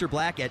 Contact Mr.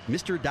 Black at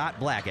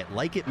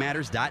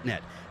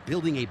mr.black@likeitmatters.net.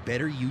 Building a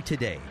better you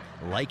today.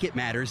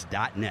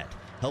 Likeitmatters.net.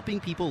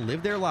 Helping people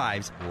live their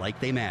lives like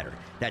they matter.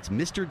 That's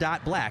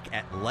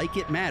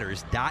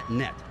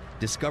mr.black@likeitmatters.net.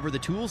 Discover the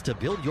tools to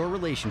build your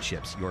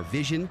relationships, your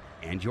vision,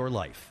 and your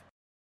life.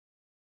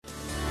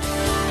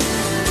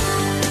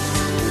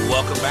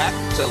 Welcome back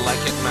to Like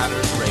It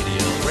Matters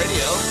Radio.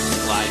 Radio,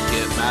 like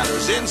it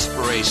matters,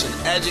 inspiration,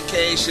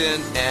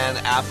 education, and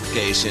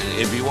application.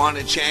 If you want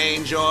to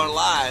change your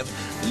life,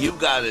 you've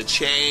got to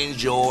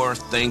change your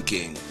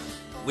thinking.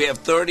 We have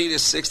 30 to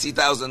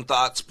 60,000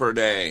 thoughts per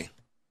day.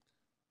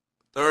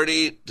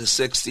 30 to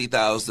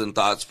 60,000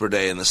 thoughts per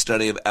day in the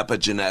study of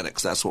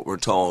epigenetics. That's what we're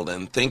told.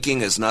 And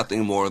thinking is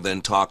nothing more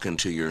than talking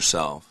to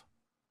yourself.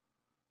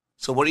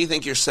 So what do you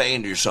think you're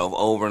saying to yourself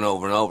over and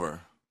over and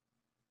over?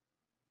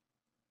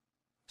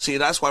 See,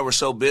 that's why we're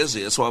so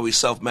busy. That's why we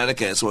self-medicate.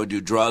 That's why we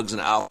do drugs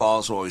and alcohol.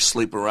 That's why we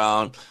sleep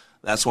around.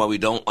 That's why we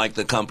don't like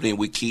the company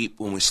we keep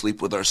when we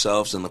sleep with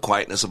ourselves in the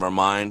quietness of our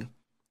mind.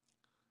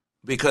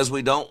 Because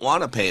we don't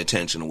want to pay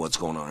attention to what's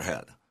going on in our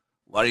head.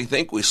 Why do you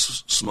think we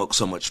smoke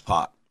so much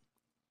pot?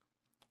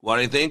 Why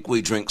do you think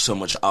we drink so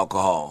much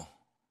alcohol?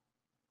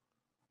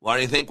 Why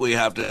do you think we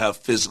have to have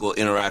physical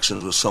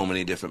interactions with so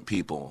many different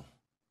people?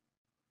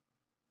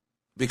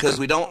 Because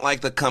we don't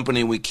like the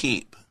company we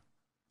keep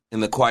in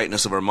the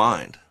quietness of our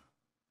mind.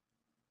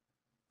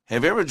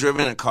 Have you ever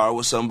driven in a car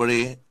with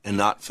somebody and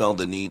not felt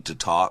the need to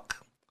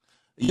talk?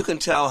 You can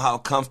tell how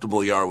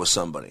comfortable you are with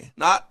somebody.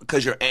 Not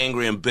because you're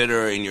angry and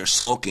bitter and you're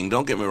sulking,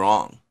 don't get me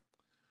wrong.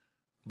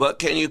 But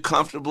can you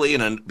comfortably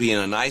be in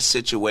a nice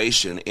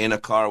situation in a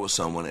car with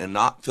someone and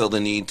not feel the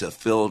need to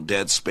fill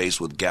dead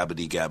space with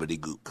gabbity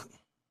gook?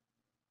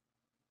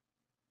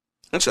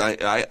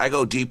 Actually, I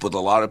go deep with a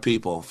lot of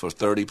people for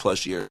 30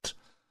 plus years.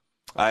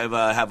 I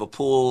have a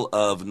pool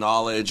of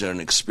knowledge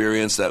and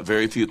experience that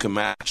very few can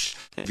match.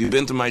 If you've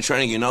been through my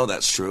training, you know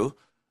that's true,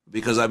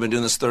 because I've been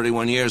doing this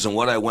 31 years, and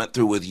what I went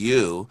through with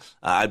you,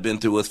 I've been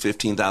through with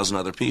 15,000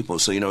 other people,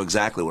 so you know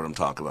exactly what I'm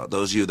talking about.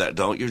 Those of you that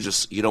don't,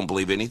 you don't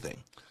believe anything.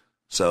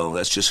 So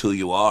that's just who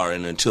you are,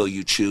 and until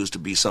you choose to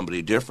be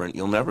somebody different,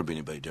 you'll never be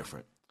anybody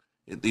different.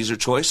 These are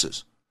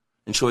choices,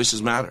 and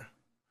choices matter.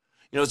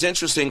 You know, it's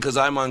interesting because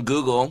I'm on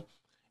Google,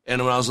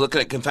 and when I was looking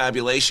at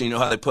confabulation, you know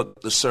how they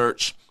put the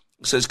search.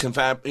 It says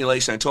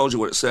confabulation, I told you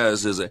what it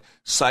says, is a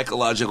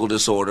psychological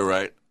disorder,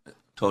 right? I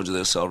told you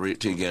this, so I'll read it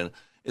to you again.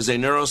 Is a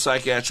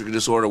neuropsychiatric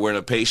disorder wherein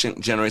a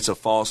patient generates a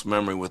false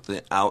memory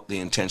without the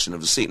intention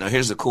of deceit. Now,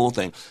 here's the cool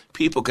thing.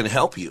 People can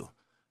help you.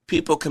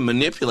 People can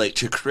manipulate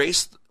to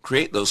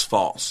create those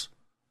false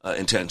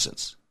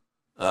intentions.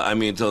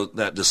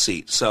 That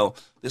deceit. So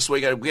this is what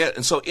you got to get.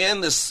 And so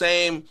in the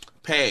same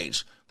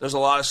page, there's a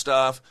lot of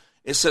stuff.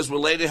 It says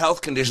related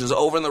health conditions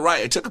over on the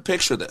right. I took a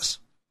picture of this.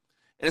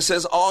 And it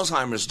says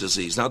Alzheimer's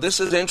disease. Now, this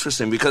is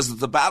interesting because it's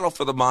the battle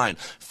for the mind.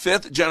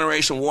 Fifth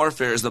generation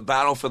warfare is the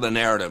battle for the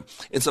narrative.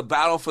 It's a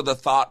battle for the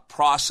thought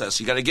process.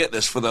 You got to get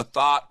this, for the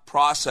thought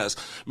process.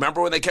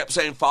 Remember when they kept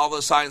saying, follow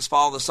the science,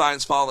 follow the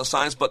science, follow the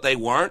science, but they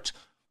weren't?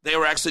 They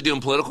were actually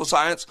doing political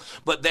science,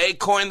 but they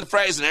coined the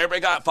phrase, and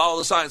everybody got follow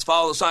the science,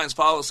 follow the science,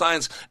 follow the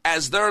science,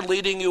 as they're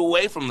leading you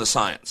away from the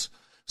science.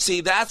 See,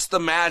 that's the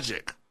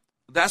magic.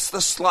 That's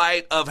the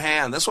sleight of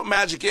hand. That's what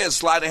magic is,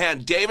 sleight of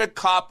hand. David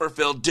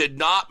Copperfield did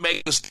not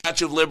make the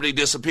Statue of Liberty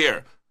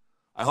disappear.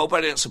 I hope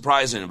I didn't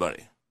surprise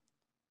anybody.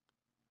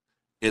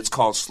 It's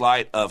called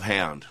sleight of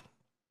hand.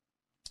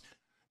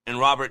 And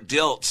Robert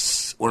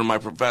Dilts, one of my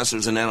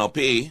professors in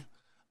NLP,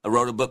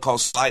 wrote a book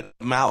called Sleight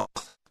of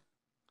Mouth.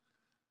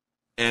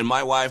 And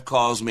my wife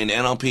calls me an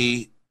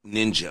NLP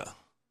ninja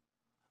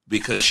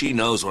because she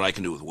knows what I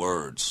can do with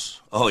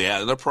words. Oh,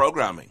 yeah, they're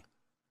programming.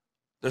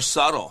 They're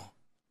subtle.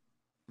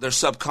 They're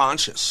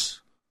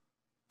subconscious.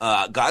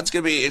 God's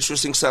going to be an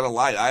interesting set of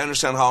light. I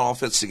understand how it all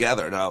fits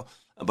together. Now,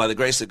 by the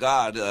grace of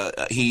God,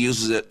 he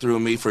uses it through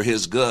me for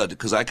his good,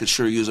 because I could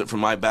sure use it for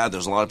my bad.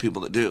 There's a lot of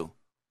people that do.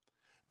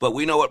 But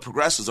we know what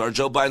progressives are.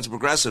 Joe Biden's a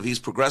progressive. He's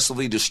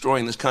progressively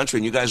destroying this country,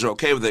 and you guys are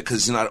okay with it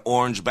because he's not an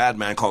orange bad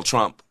man called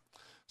Trump.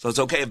 So it's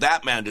okay if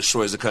that man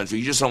destroys the country.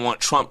 You just don't want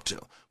Trump to.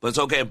 But it's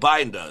okay if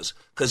Biden does,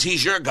 because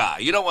he's your guy.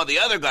 You don't want the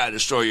other guy to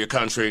destroy your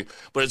country,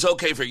 but it's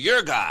okay for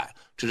your guy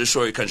to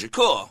destroy your country.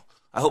 Cool.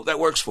 I hope that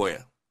works for you.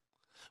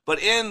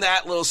 But in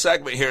that little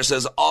segment here, it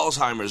says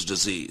Alzheimer's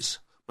disease.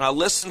 Now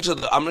listen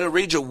to I'm going to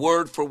read you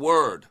word for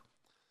word.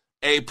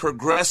 A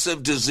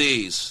progressive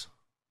disease.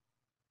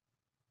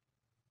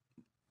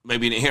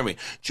 Maybe you didn't hear me.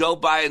 Joe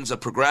Biden's a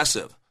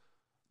progressive.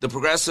 The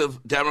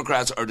progressive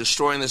Democrats are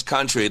destroying this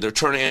country. They're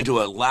turning it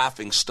into a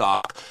laughing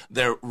stock.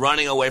 They're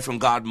running away from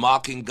God,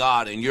 mocking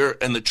God,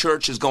 and the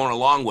church is going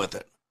along with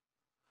it.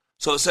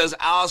 So it says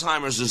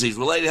Alzheimer's disease,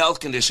 related health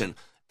condition.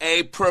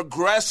 A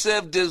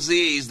progressive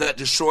disease that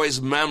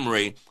destroys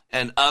memory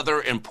and other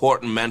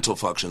important mental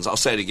functions. I'll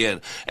say it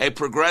again. A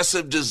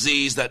progressive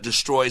disease that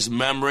destroys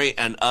memory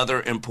and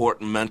other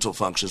important mental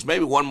functions.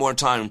 Maybe one more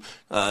time,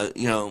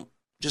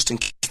 just in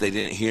case they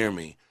didn't hear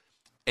me.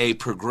 A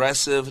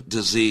progressive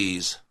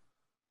disease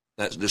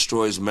that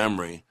destroys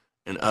memory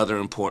and other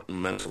important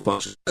mental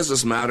functions. Does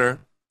this matter?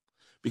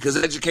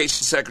 Because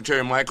Education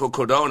Secretary Michael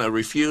Cardona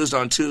refused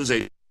on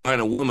Tuesday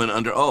a woman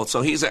under oath.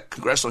 So he's at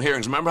congressional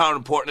hearings. Remember how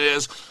important it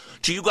is?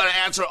 You got to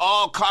answer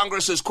all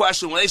Congress's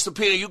questions. When they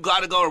subpoena, you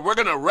got to go. We're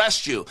going to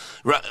arrest you,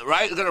 right?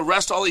 We're going to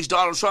arrest all these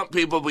Donald Trump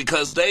people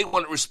because they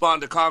want to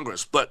respond to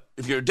Congress. But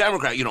if you're a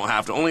Democrat, you don't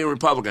have to. Only a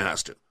Republican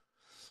has to.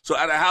 So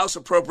at a House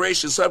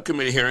Appropriations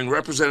Subcommittee hearing,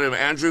 Representative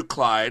Andrew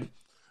Clyde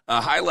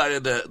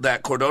highlighted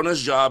that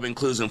Cardona's job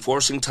includes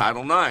enforcing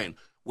Title IX,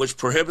 which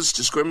prohibits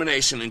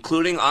discrimination,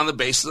 including on the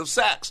basis of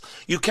sex.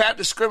 You can't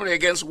discriminate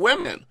against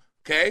women,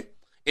 okay,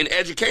 in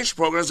education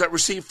programs that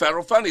receive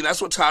federal funding.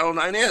 That's what Title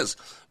IX is.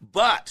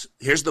 But,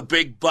 here's the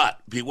big but.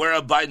 Beware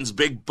of Biden's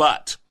big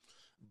but.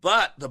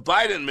 But the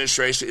Biden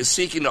administration is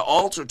seeking to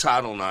alter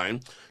Title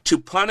IX to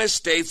punish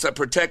states that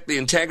protect the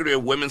integrity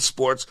of women's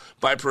sports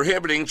by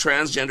prohibiting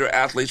transgender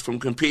athletes from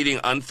competing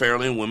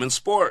unfairly in women's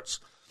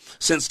sports.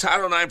 Since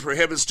Title IX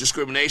prohibits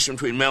discrimination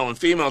between male and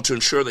female to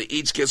ensure that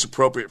each gets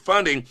appropriate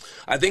funding,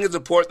 I think it's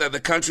important that the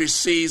country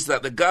sees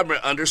that the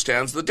government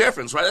understands the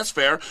difference, right? That's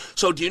fair.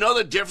 So do you know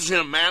the difference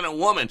between a man and a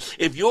woman?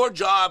 If your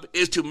job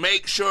is to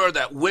make sure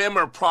that women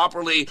are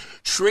properly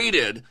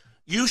treated,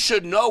 you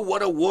should know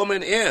what a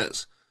woman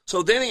is.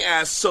 So then he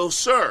asks, so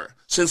sir,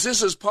 since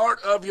this is part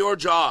of your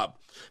job,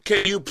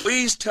 can you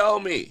please tell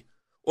me,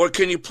 or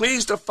can you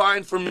please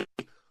define for me,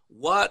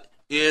 what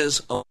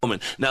is a woman?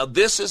 Now,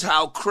 this is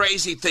how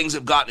crazy things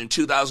have gotten in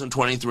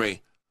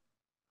 2023.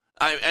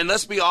 And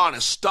let's be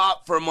honest,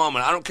 stop for a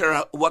moment. I don't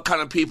care what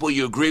kind of people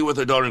you agree with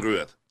or don't agree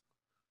with.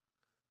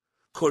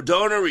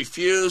 Cardona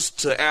refused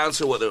to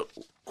answer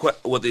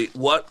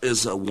what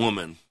is a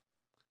woman.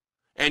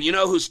 And you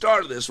know who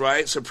started this,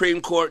 right? Supreme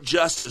Court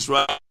Justice,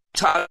 right?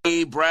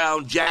 Tommy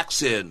Brown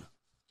Jackson.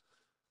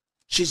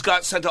 She's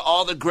got sent to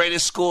all the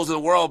greatest schools in the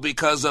world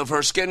because of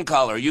her skin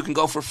color. You can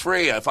go for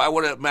free. If I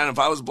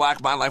was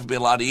black, my life would be a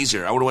lot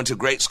easier. I would have went to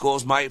great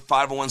schools. My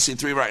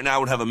 501c3 right now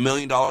would have $1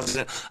 million in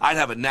it. I'd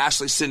have a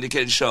nationally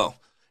syndicated show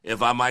if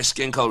my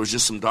skin color was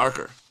just some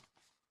darker.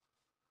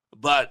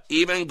 But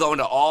even going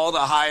to all the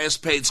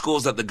highest paid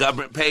schools that the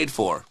government paid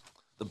for,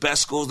 the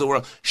best schools in the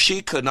world,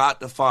 she could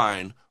not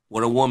define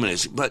what a woman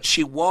is. But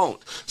she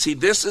won't. See,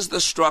 this is the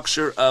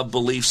structure of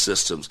belief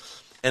systems.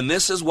 And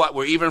this is what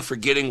we're even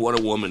forgetting what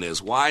a woman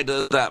is. Why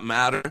does that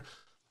matter?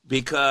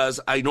 Because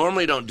I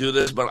normally don't do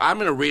this, but I'm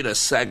going to read a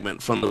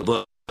segment from the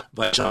book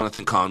by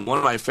Jonathan Cahn. One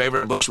of my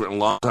favorite books written a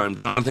long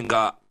time, Jonathan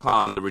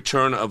Cahn, The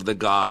Return of the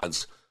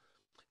Gods.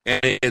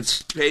 And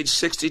it's page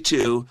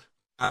 62,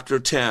 chapter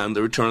 10,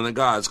 The Return of the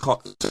Gods.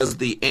 It says,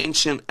 The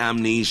Ancient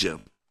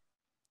Amnesia.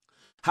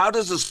 How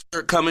does the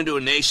Spirit come into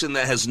a nation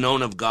that has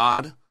known of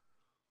God?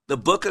 The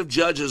book of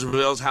Judges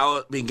reveals how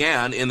it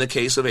began in the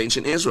case of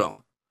ancient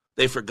Israel.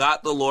 They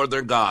forgot the Lord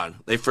their God.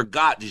 They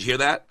forgot, did you hear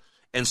that?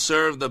 And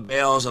served the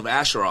Baals of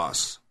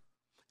Asheroth.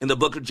 In the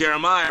book of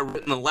Jeremiah,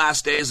 written in the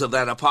last days of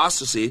that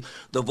apostasy,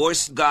 the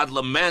voice of God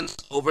laments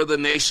over the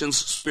nation's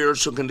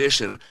spiritual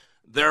condition.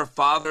 Their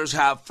fathers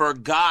have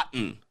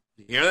forgotten,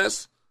 you hear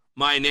this?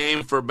 My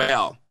name for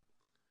Baal.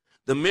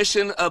 The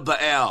mission of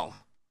Baal,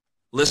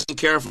 listen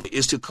carefully,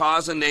 is to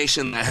cause a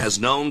nation that has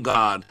known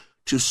God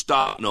to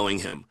stop knowing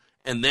him,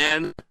 and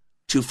then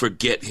to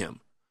forget him,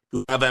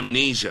 to have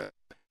amnesia,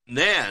 and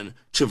then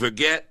to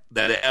forget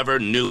that it ever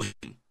knew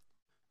him.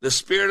 The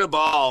spirit of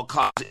Baal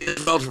caused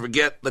Israel to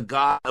forget the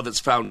God of its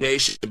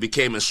foundation. It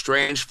became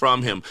estranged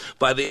from him.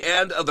 By the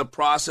end of the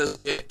process,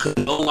 it could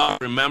no longer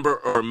remember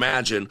or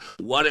imagine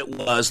what it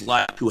was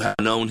like to have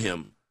known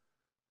him.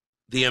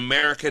 The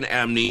American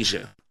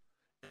amnesia.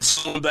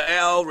 So when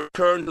Baal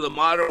returned to the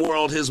modern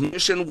world, his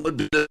mission would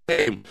be the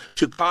same,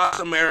 to cause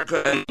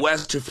America and the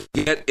West to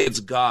forget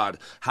its God.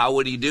 How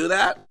would he do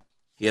that?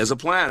 He has a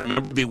plan.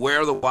 Remember, beware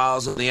of the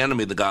wiles of the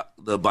enemy,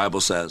 the Bible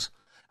says.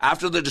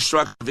 After the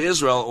destruction of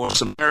Israel or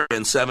Samaria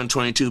in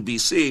 722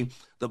 BC,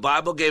 the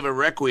Bible gave a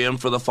requiem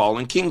for the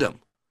fallen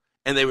kingdom.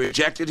 And they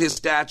rejected his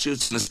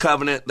statutes and his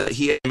covenant that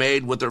he had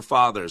made with their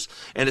fathers,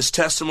 and his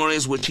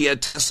testimonies which he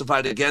had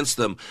testified against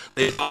them.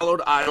 They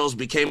followed idols,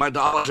 became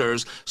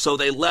idolaters, so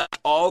they left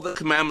all the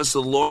commandments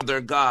of the Lord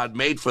their God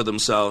made for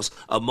themselves,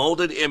 a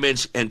molded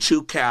image and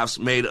 2 calves,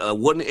 made a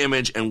wooden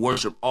image, and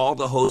worshiped all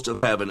the host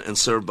of heaven and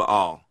served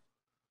Baal.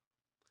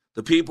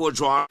 The people are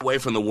drawn away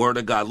from the word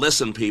of God.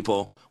 Listen,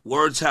 people,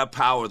 words have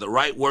power. The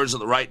right words at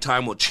the right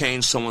time will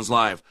change someone's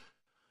life.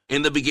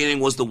 In the beginning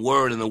was the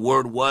Word, and the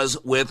Word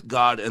was with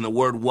God, and the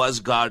Word was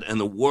God, and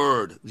the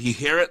Word, you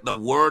hear it? The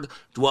Word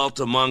dwelt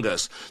among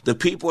us. The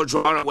people are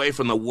drawn away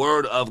from the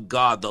Word of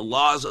God, the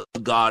laws of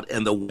God,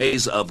 and the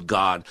ways of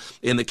God.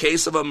 In the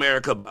case of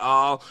America,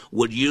 Baal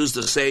would use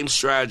the same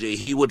strategy.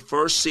 He would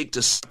first seek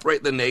to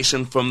separate the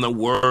nation from the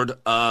Word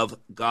of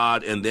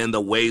God, and then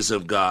the ways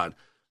of God.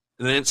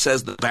 And then it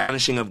says the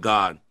vanishing of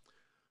God.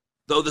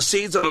 Though the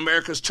seeds of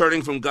America's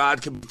turning from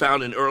God can be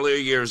found in earlier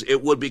years,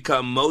 it would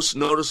become most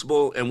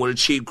noticeable and would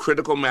achieve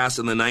critical mass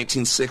in the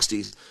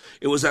 1960s.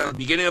 It was at the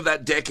beginning of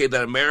that decade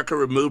that America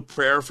removed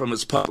prayer from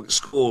its public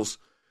schools.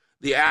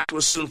 The act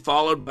was soon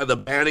followed by the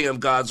banning of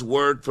God's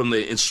word from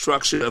the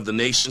instruction of the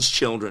nation's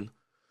children.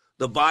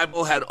 The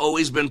Bible had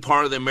always been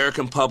part of the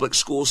American public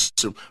school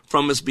system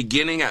from its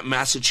beginning at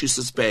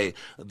Massachusetts Bay.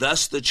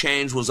 Thus, the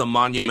change was a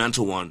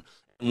monumental one.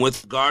 And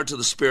with regard to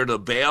the spirit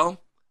of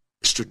Baal,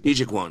 a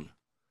strategic one.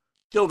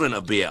 Children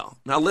of Baal.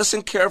 Now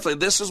listen carefully.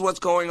 This is what's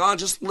going on.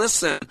 Just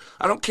listen.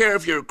 I don't care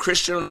if you're a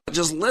Christian.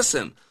 Just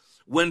listen.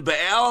 When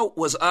Baal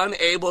was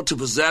unable to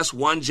possess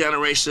one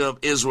generation of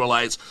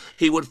Israelites,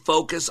 he would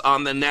focus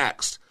on the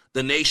next,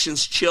 the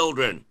nation's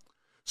children.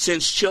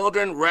 Since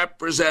children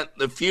represent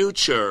the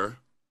future,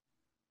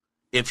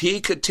 if he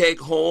could take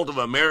hold of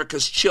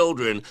America's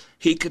children,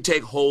 he could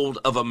take hold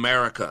of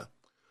America.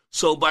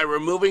 So by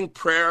removing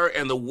prayer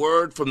and the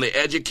word from the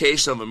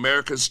education of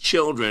America's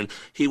children,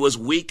 he was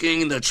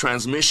weakening the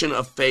transmission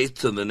of faith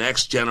to the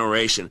next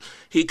generation.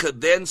 He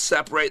could then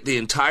separate the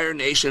entire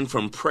nation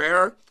from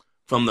prayer,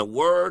 from the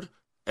word,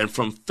 and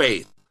from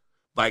faith.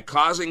 By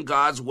causing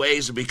God's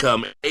ways to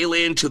become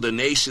alien to the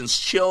nation's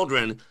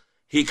children,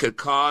 he could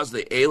cause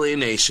the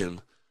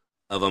alienation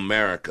of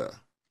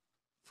America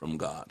from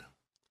God.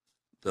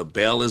 The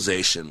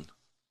Baalization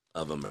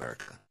of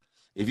America.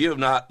 If you have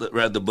not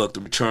read the book,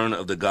 The Return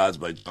of the Gods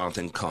by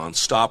Jonathan Cahn,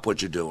 stop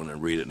what you're doing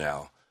and read it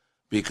now.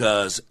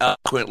 Because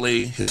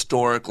eloquently,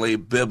 historically,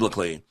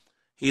 biblically,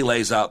 he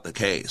lays out the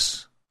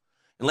case.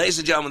 And ladies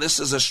and gentlemen, this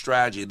is a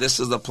strategy. This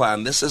is the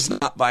plan. This is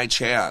not by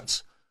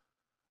chance.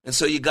 And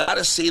so you got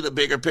to see the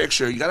bigger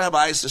picture. You got to have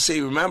eyes to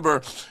see.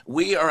 Remember,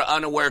 we are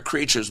unaware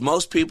creatures.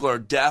 Most people are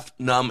deaf,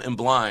 numb, and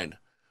blind.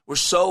 We're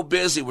so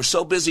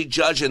busy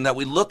judging that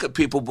we look at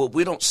people, but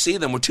we don't see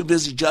them. We're too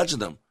busy judging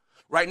them.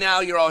 Right now,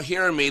 you're all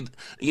hearing me.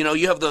 You know,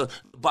 you have the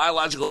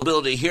biological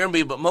ability to hear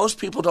me, but most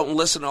people don't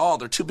listen at all.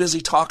 They're too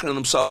busy talking to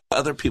themselves.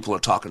 Other people are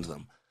talking to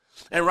them.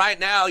 And right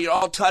now, you're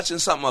all touching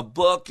something, a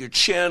book, your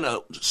chin,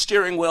 a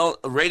steering wheel,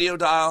 a radio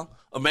dial,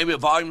 or maybe a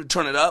volume to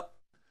turn it up.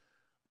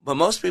 But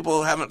most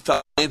people haven't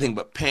felt anything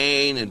but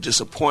pain and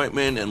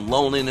disappointment and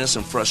loneliness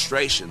and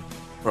frustration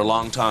for a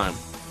long time.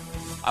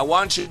 I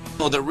want you to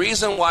know the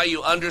reason why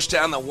you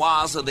understand the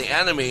wiles of the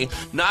enemy,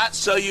 not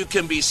so you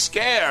can be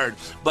scared,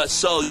 but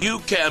so you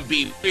can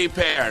be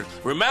prepared.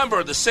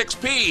 Remember the 6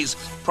 P's.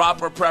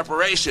 Proper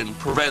preparation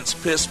prevents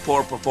piss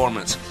poor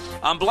performance.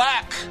 I'm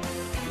Black.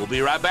 We'll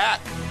be right back.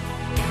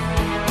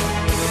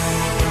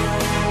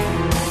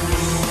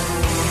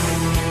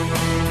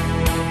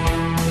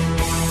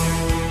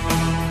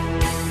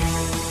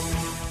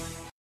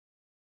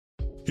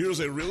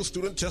 Here's a real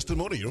student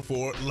testimonial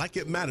for Like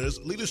It Matters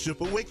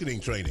Leadership Awakening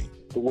Training.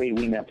 The way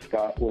we met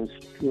Scott was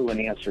through an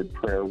answered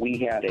prayer. We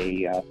had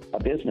a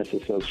business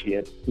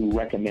associate who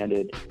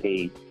recommended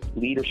a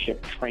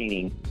leadership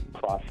training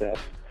process.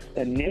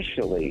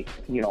 Initially,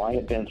 I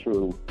had been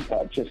through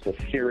just a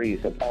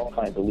series of all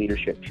kinds of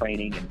leadership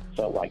training and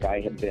felt like I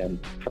had been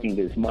trained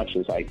as much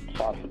as I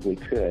possibly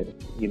could.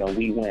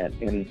 We went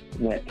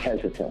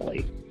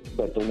hesitantly.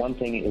 But the one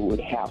thing, it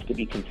would have to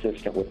be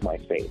consistent with my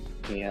faith.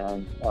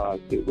 And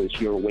it was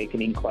your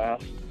awakening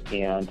class.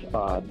 And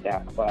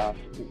that class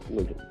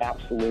was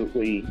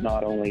absolutely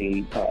not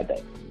only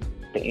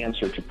the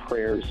answer to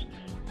prayers,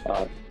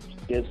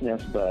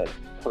 business, but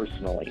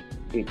personally.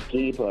 It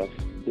gave us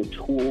the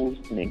tools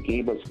and it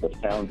gave us the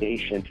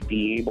foundation to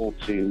be able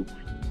to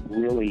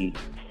really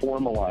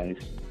formalize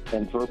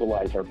and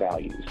verbalize our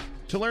values.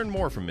 To learn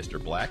more from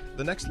Mr. Black,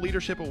 the next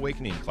Leadership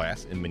Awakening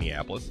class in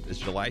Minneapolis is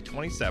July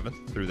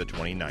 27th through the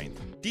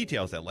 29th.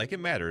 Details at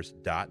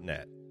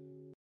likeitmatters.net.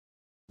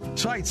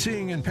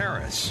 Sightseeing in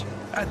Paris,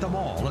 at the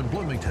mall in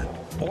Bloomington,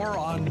 or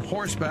on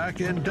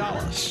horseback in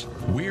Dallas.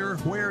 We're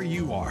where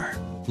you are.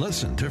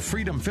 Listen to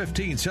Freedom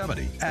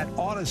 1570 at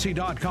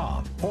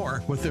Odyssey.com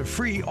or with the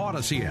free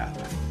Odyssey app.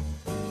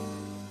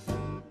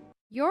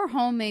 Your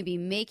home may be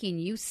making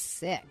you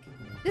sick.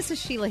 This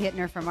is Sheila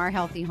Hittner from Our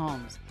Healthy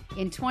Homes.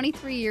 In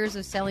 23 years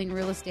of selling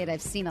real estate,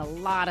 I've seen a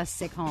lot of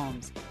sick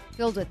homes,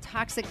 filled with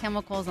toxic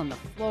chemicals on the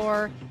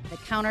floor, the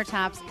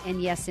countertops,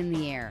 and yes, in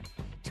the air.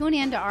 Tune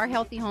in to Our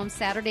Healthy Homes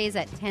Saturdays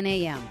at 10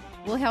 a.m.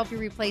 We'll help you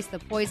replace the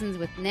poisons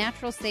with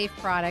natural, safe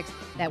products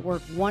that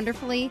work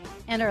wonderfully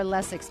and are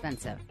less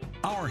expensive.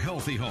 Our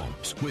Healthy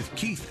Homes with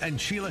Keith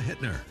and Sheila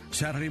Hittner,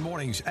 Saturday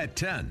mornings at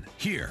 10,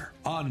 here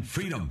on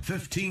Freedom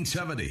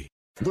 1570.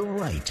 The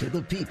right of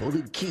the people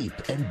to keep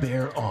and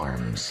bear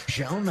arms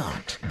shall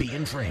not be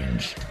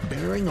infringed.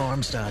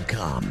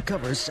 BearingArms.com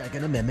covers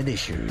Second Amendment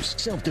issues,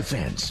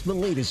 self-defense, the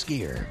latest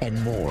gear,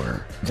 and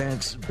more.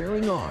 That's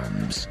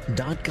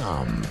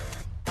BearingArms.com.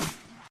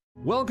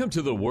 Welcome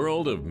to the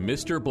world of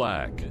Mr.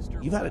 Black.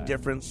 You've had a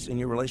difference in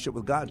your relationship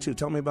with God, too.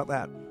 Tell me about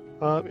that.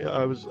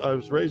 I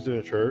was raised in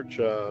a church,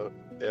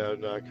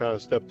 and I kind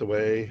of stepped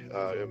away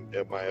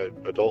in my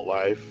adult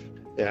life,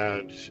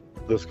 and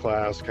this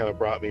class kind of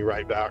brought me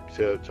right back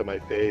to my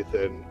faith,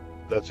 and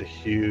that's a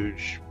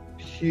huge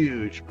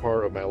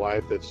part of my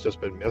life that's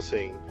just been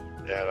missing.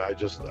 And I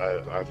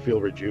feel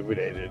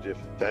rejuvenated, if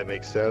that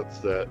makes sense,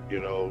 that,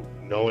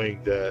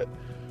 knowing that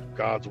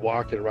God's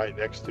walking right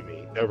next to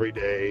me every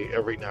day,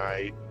 every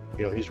night.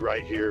 He's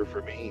right here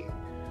for me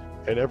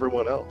and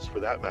everyone else for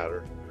that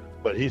matter.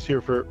 But he's here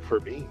for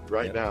me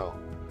right now.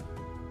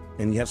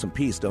 And you have some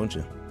peace, don't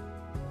you?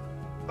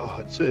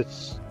 Oh,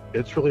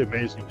 it's really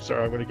amazing.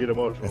 Sorry, I'm going to get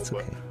emotional. That's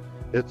okay.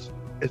 But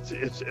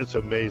it's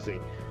amazing.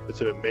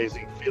 It's an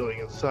amazing feeling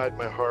inside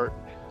my heart.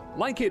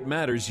 Like It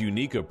Matters'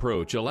 unique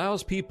approach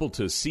allows people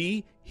to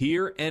see,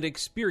 hear, and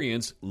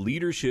experience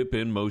leadership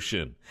in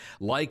motion.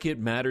 Like It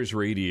Matters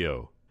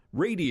Radio.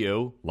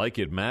 Radio like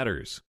it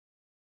matters.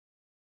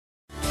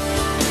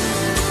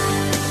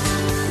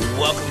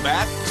 Welcome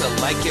back to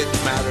Like It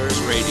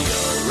Matters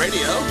Radio.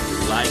 Radio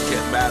like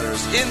it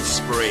matters.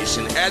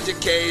 Inspiration,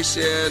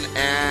 education,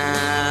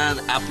 and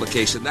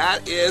application.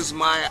 That is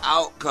my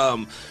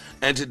outcome.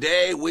 And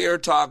today we are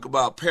talking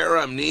about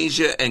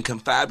paramnesia and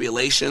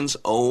confabulations.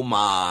 Oh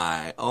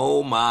my,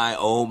 oh my,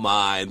 oh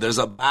my. There's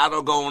a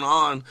battle going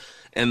on,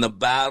 and the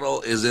battle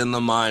is in the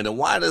mind. And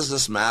why does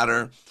this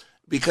matter?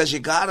 Because you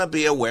got to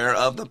be aware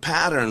of the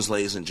patterns,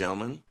 ladies and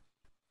gentlemen.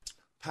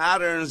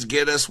 Patterns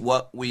get us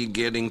what we're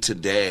getting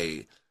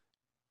today.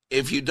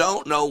 If you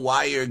don't know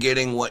why you're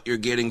getting what you're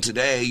getting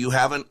today, you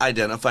haven't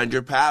identified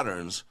your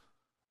patterns.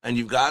 And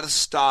you've got to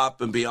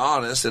stop and be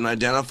honest and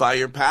identify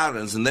your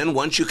patterns. And then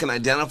once you can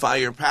identify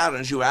your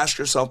patterns, you ask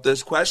yourself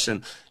this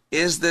question: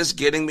 is this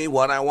getting me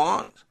what I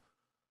want?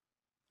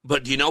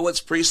 But do you know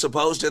what's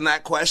presupposed in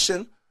that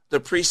question?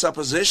 The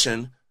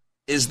presupposition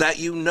is that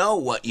you know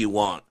what you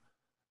want.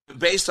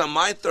 Based on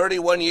my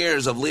 31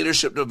 years of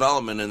leadership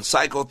development and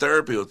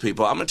psychotherapy with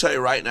people, I'm going to tell you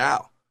right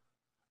now,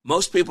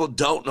 most people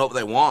don't know what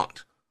they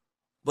want.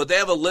 But they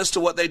have a list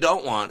of what they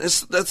don't want.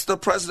 That's the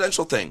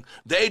presidential thing.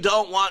 They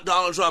don't want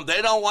Donald Trump.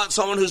 They don't want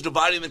someone who's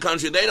dividing the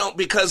country. They don't,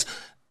 because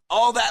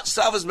all that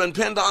stuff has been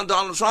pinned on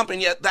Donald Trump,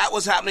 and yet that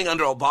was happening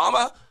under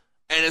Obama,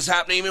 and it's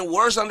happening even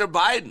worse under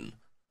Biden.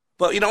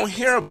 But you don't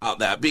hear about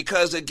that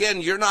because,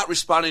 again, you're not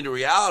responding to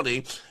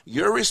reality.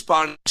 You're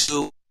responding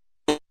to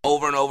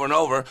over and over and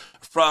over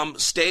from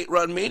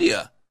state-run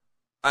media.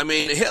 I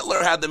mean,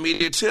 Hitler had the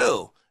media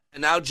too,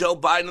 and now Joe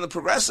Biden and the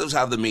progressives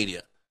have the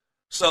media.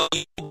 So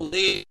you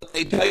believe what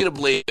they tell you to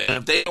believe, and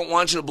if they don't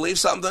want you to believe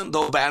something,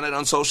 they'll ban it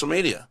on social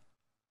media.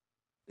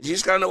 You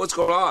just got to know what's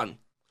going on.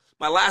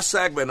 My last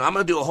segment, I'm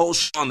going to do a whole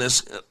show on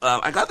this.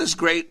 I got this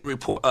great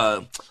report.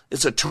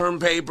 It's a term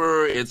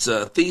paper. It's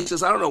a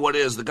thesis. I don't know what it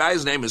is. The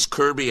guy's name is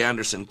Kirby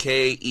Anderson,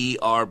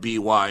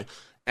 Kerby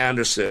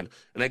Anderson.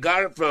 And I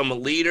got it from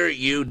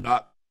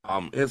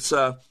leaderu.com. It's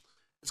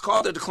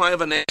called The Decline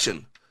of a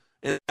Nation.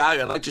 And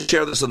I'd like to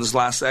share this in this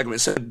last segment. It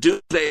said,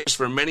 doomsdayers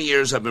for many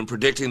years have been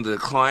predicting the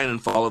decline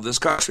and fall of this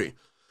country.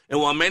 And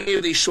while many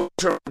of these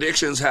short-term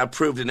predictions have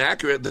proved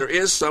inaccurate, there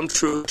is some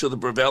truth to the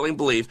prevailing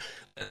belief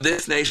that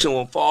this nation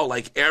will fall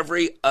like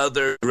every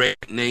other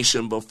great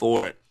nation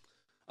before it.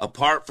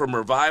 Apart from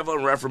revival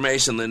and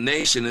reformation, the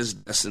nation is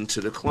destined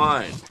to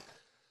decline.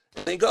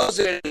 And he goes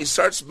in and he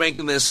starts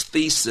making this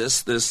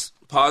thesis,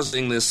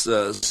 positing this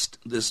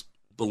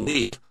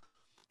belief.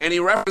 And he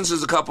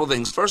references a couple of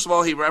things. First of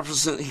all, he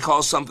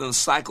calls something the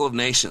cycle of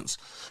nations.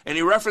 And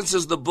he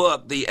references the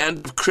book, The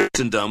End of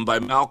Christendom by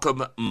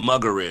Malcolm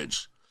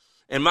Muggeridge.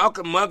 And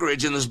Malcolm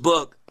Muggeridge in this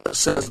book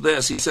says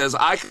this. He says,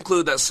 I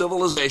conclude that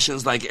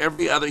civilizations, like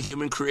every other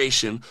human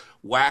creation,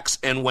 wax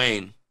and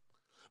wane.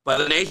 By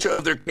the nature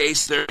of their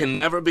case, there can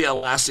never be a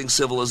lasting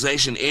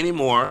civilization any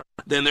more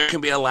than there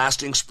can be a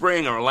lasting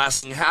spring or a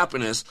lasting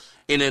happiness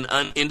in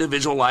an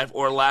individual life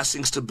or a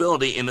lasting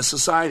stability in a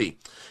society.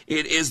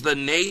 It is the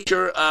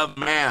nature of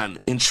man,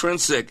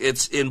 intrinsic,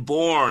 it's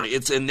inborn,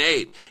 it's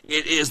innate.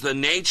 It is the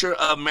nature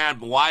of man.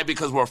 Why?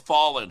 Because we're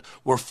fallen,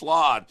 we're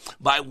flawed.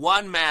 By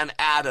one man,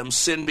 Adam,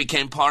 sin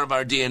became part of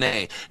our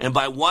DNA. And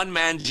by one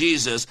man,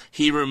 Jesus,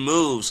 he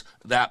removes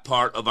that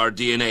part of our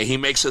DNA. He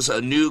makes us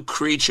a new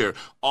creature.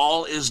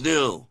 All is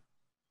new.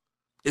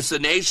 It's the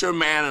nature of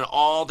man and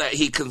all that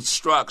he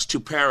constructs to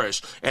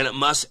perish, and it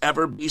must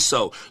ever be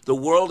so. The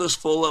world is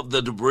full of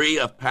the debris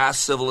of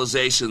past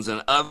civilizations,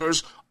 and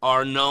others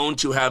are known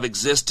to have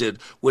existed,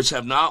 which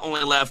have not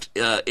only left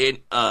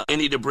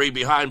any debris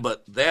behind,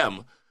 but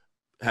them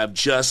have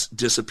just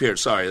disappeared.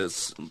 Sorry,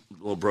 that's a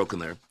little broken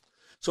there.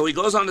 So he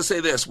goes on to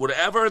say this,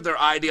 whatever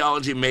their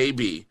ideology may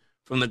be,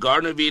 from the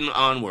Garden of Eden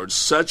onwards,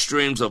 such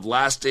dreams of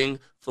lasting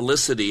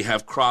felicity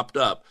have cropped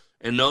up,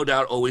 and no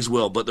doubt always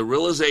will. But the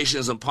realization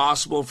is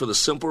impossible for the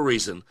simple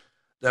reason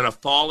that a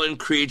fallen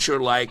creature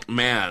like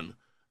man,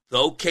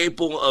 though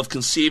capable of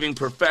conceiving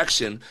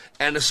perfection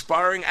and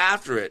aspiring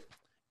after it,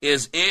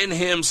 is in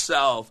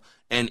himself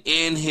and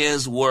in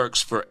his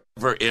works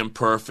forever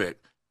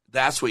imperfect.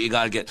 That's what you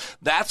got to get.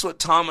 That's what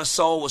Thomas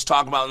Sowell was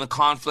talking about in the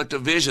Conflict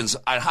of Visions.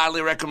 I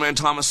highly recommend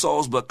Thomas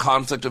Sowell's book,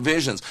 Conflict of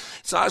Visions.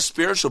 It's not a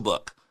spiritual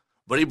book,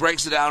 but he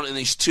breaks it down in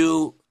these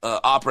two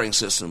operating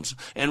systems.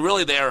 And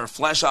really they are a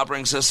flesh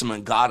operating system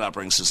and God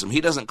operating system. He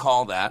doesn't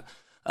call that.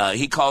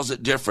 He calls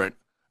it different.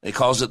 He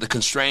calls it the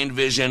constrained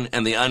vision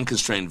and the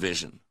unconstrained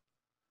vision.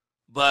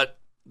 But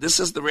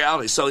this is the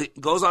reality. So he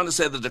goes on to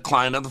say the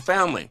decline of the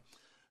family.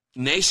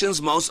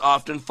 Nations most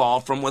often fall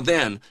from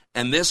within,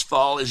 and this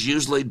fall is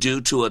usually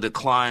due to a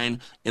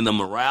decline in the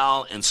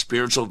morale and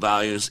spiritual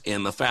values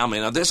in the family.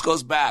 Now, this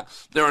goes back.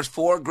 There are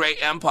 4 great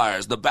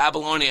empires. The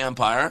Babylonian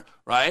Empire,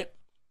 right?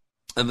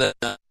 The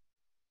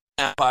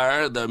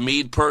Empire, the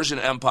Mede-Persian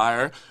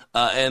Empire,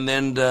 and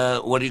then I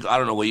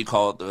don't know what you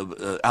call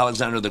it,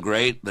 Alexander the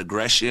Great, the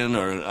Grecian,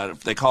 or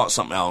they call it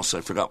something else.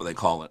 I forgot what they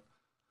call it.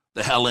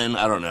 The Hellen,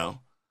 I don't know.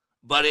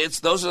 But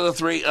those are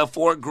the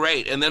 4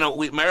 great. And then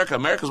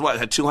America's what,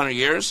 had 200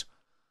 years?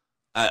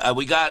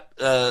 We got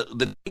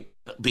the Greek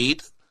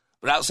beat,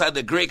 but outside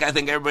the Greek, I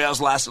think everybody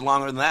else lasted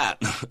longer than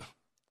that.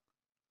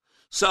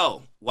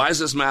 So, why does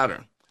this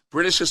matter?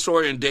 British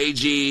historian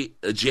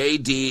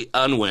J.D.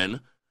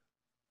 Unwin,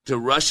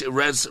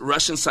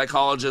 Russian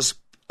psychologist,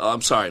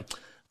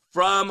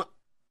 from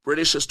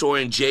British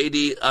historian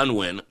J.D.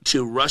 Unwin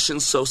to Russian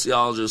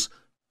sociologist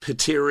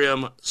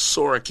Peterium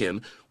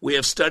Sorokin, we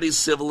have studied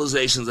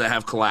civilizations that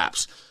have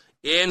collapsed.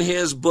 In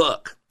his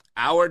book,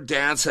 Our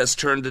Dance Has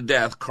Turned to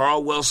Death,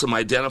 Carl Wilson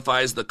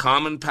identifies the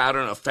common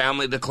pattern of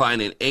family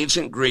decline in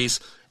ancient Greece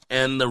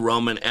and the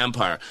Roman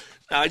Empire.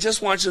 Now, I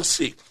just want you to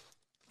see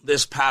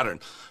this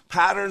pattern.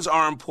 Patterns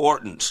are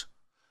important.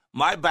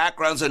 My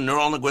background's in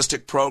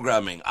neuro-linguistic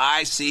programming.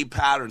 I see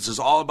patterns. It's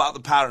all about the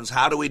patterns.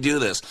 How do we do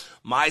this?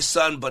 My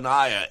son,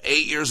 Benaiah,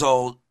 8 years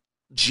old,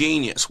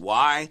 genius.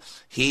 Why?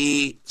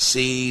 He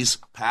sees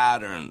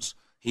patterns.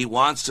 He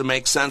wants to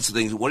make sense of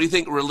things. What do you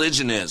think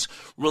religion is?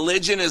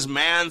 Religion is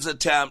man's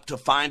attempt to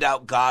find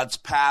out God's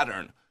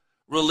pattern.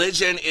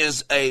 Religion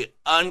is a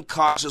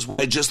unconscious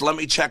way. Just let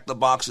me check the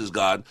boxes,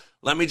 God.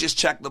 Let me just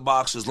check the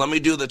boxes. Let me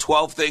do the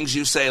 12 things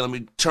you say. Let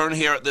me turn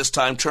here at this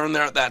time, turn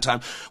there at that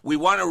time. We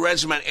want to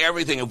regiment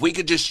everything. If we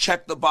could just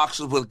check the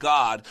boxes with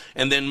God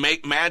and then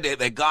mandate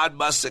that God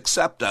must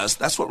accept us,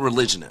 that's what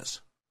religion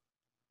is.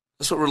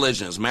 That's what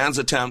religion is. Man's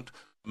attempt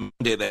to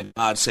mandate that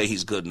God say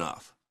he's good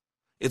enough.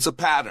 It's a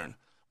pattern.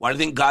 Why do you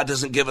think God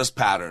doesn't give us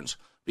patterns?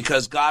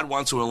 Because God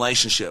wants a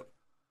relationship.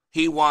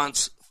 He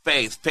wants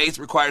faith. Faith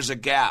requires a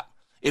gap.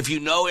 If you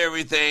know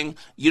everything,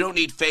 you don't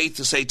need faith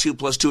to say 2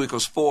 + 2 =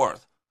 4.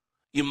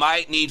 You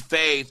might need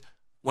faith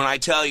when I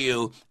tell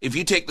you, if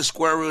you take the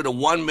square root of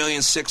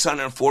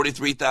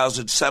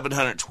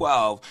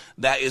 1,643,712,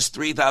 that is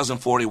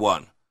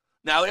 3,041.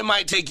 Now, it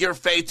might take your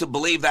faith to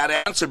believe that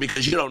answer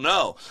because you don't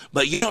know,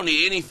 but you don't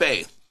need any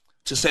faith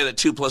to say that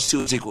 2 +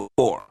 2 =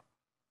 4.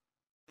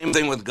 Same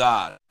thing with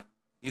God.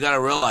 You got to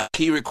realize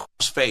he requires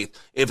faith.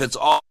 If it's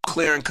all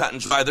clear and cut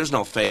and dry, there's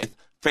no faith.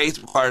 Faith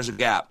requires a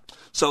gap.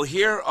 So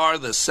here are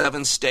the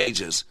 7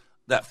 stages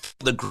that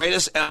the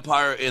greatest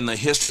empire in the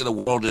history of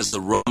the world is the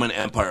Roman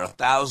Empire, a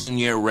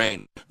 1,000-year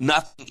reign.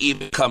 Nothing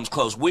even comes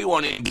close. We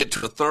won't even get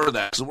to a third of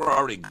that because we're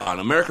already gone.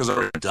 America's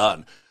already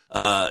done.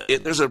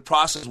 There's a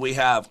process we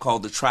have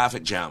called the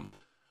traffic jam,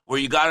 where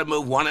you got to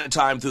move one at a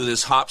time through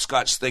this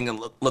hopscotch thing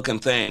and looking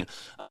thing.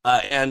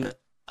 And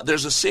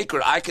there's a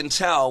secret. I can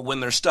tell when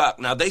they're stuck.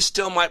 Now, they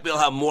still might be able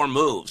to have more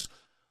moves.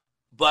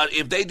 But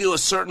if they do a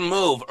certain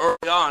move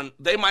early on,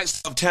 they might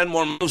still have 10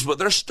 more moves, but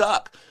they're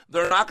stuck.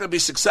 They're not going to be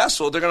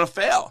successful. They're going to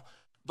fail.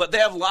 But they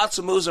have lots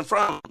of moves in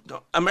front of them.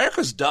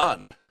 America's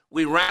done.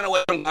 We ran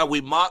away from God. We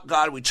mocked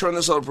God. We turned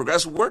this over to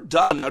progressive. We're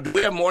done. Now, do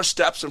we have more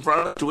steps in front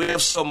of us? Do we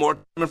have still more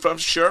time in front of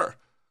us? Sure.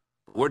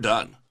 We're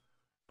done.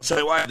 I'll tell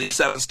you why, these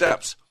 7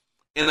 steps.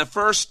 In the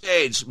first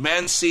stage,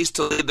 men ceased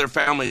to lead their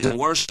families in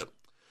worship.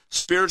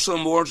 Spiritual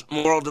and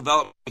moral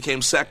development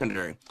became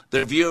secondary.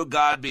 Their view of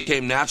God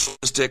became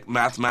naturalistic,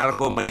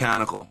 mathematical,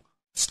 mechanical.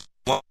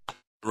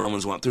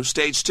 Romans 1 through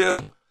stage 2.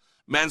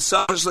 Men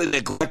selfishly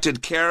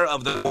neglected care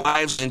of their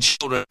wives and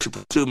children to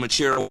pursue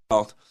material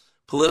wealth,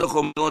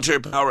 political, military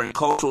power, and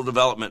cultural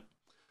development.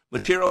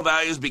 Material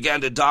values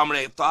began to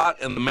dominate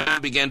thought, and the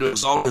man began to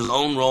exalt his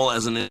own role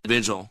as an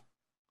individual.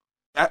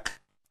 Check.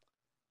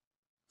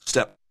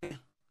 Step 3.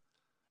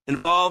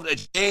 Involved a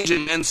change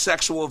in men's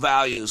sexual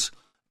values.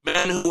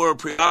 Men who were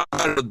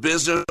preoccupied with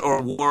business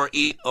or war,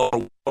 either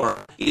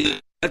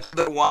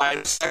their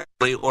wives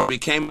sexually or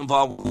became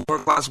involved with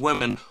lower-class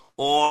women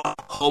or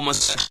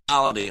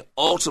homosexuality.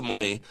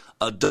 Ultimately,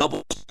 a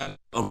double set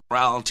of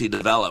morality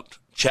developed.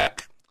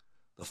 Check.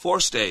 The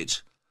 4th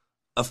stage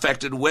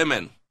affected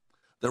women.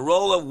 The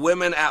role of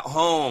women at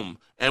home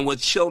and with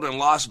children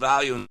lost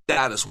value and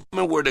status.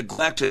 Women were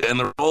neglected and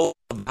the role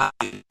of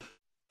value.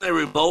 They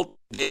revolted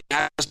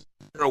against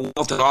their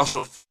wealth and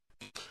also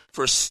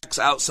for sex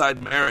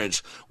outside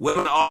marriage.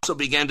 Women also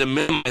began to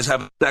minimize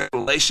having sexual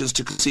relations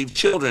to conceive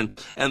children,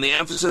 and the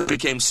emphasis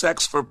became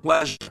sex for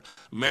pleasure.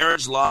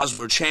 Marriage laws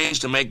were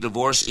changed to make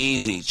divorce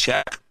easy.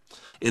 Check.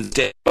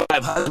 Instead,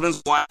 5 husbands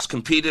and wives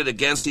competed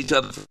against each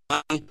other for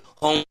money,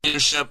 home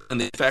leadership, and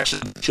the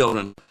affection of the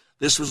children.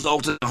 This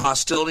resulted in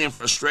hostility and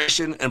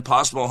frustration and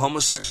possible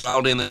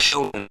homosexuality in the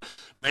children.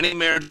 Many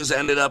marriages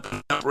ended up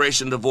in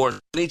separation and divorce.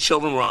 Many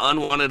children were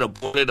unwanted,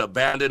 aborted,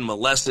 abandoned,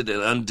 molested,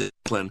 and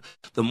undisciplined.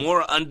 The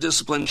more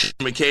undisciplined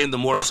children became, the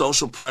more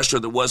social pressure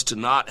there was to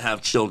not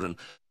have children.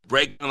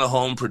 Breaking the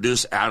home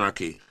produced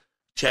anarchy.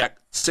 Check.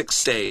 6th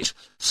stage.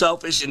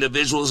 Selfish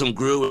individualism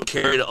grew and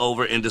carried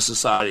over into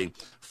society,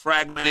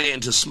 fragmented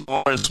into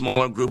smaller and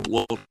smaller group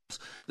loyalties.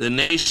 The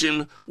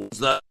nation was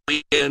thus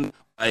weakened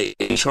by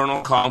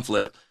internal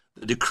conflict.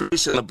 The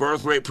decrease in the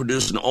birth rate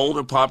produced an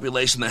older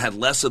population that had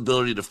less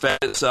ability to defend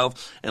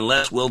itself and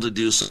less will to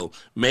do so,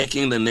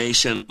 making the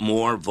nation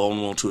more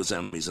vulnerable to its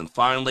enemies. And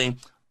finally,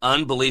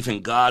 unbelief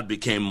in God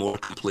became more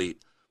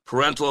complete.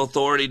 Parental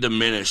authority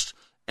diminished,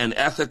 and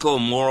ethical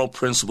and moral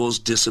principles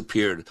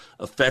disappeared,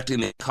 affecting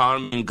the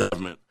economy and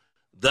government.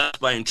 Thus,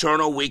 by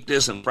internal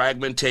weakness and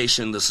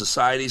fragmentation, the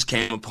societies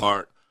came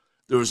apart.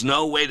 There was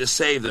no way to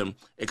save them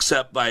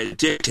except by a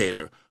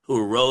dictator who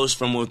arose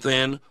from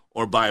within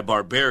or by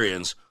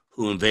barbarians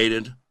who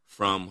invaded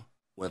from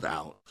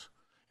without.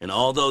 And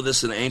although this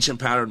is an ancient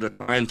pattern of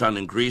decline found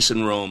in Greece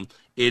and Rome,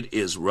 it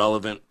is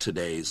relevant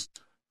today.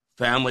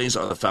 Families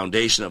are the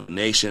foundation of a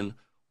nation.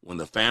 When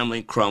the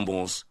family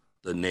crumbles,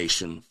 the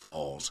nation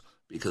falls,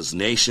 because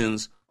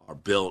nations are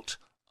built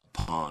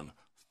upon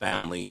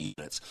family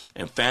units,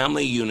 and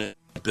family units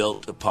are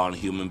built upon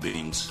human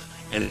beings.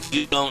 And if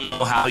you don't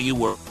know how you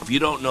work, if you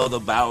don't know the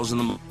battles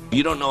and if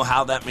you don't know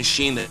how that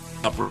machine that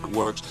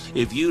works,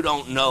 if you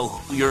don't know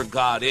who your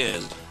God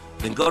is,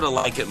 then go to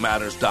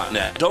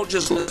likeitmatters.net. Don't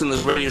just listen to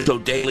this radio show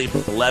daily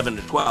from 11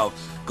 to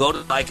 12. Go to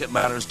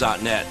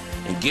likeitmatters.net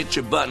and get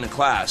your butt in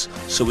class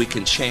so we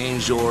can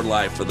change your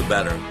life for the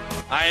better.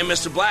 I am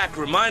Mr. Black,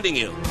 reminding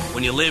you,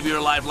 when you live your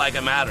life like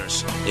it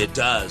matters, it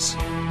does.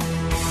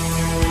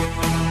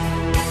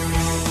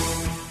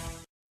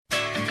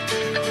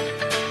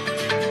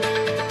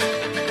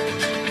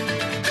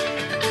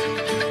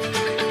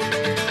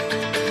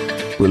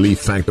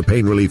 Relief Factor,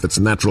 pain relief that's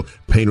natural,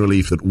 pain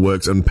relief that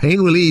works, and pain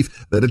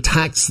relief that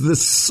attacks the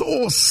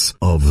source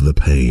of the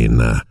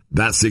pain.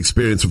 That's the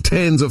experience of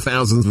tens of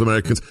thousands of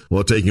Americans who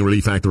are taking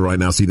Relief Factor right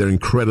now. See their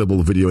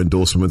incredible video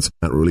endorsements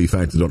at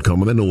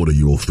relieffactor.com and then order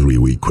your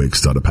 3-week quick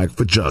starter pack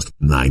for just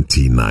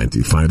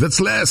 $19.95. That's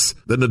less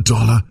than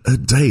 $1 a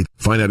day.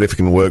 Find out if it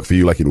can work for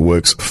you like it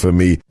works for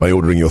me by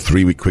ordering your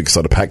 3-week quick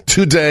starter pack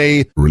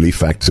today.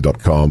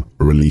 ReliefFactor.com.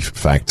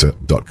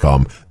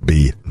 ReliefFactor.com.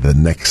 Be the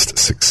next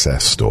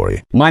success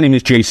story. My name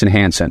is Jason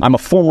Hansen. I'm a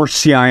former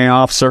CIA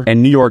officer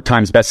and New York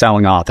Times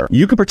bestselling author.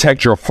 You can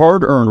protect your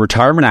hard-earned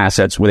retirement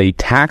assets with a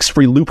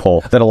tax-free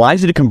loophole that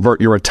allows you to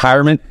convert your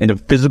retirement into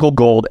physical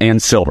gold and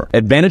silver.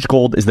 Advantage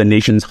Gold is the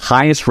nation's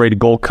highest-rated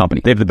gold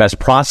company. They have the best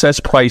process,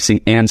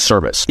 pricing, and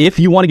service. If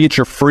you want to get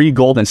your free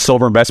gold and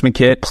silver investment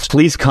kit,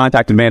 please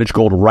contact Advantage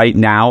Gold right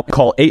now.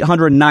 Call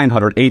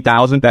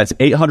 800-900-8000. That's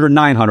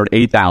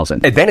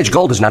 800-900-8000. Advantage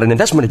Gold is not an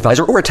investment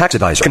advisor or a tax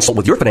advisor. Consult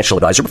with your financial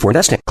advisor before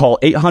investing. Call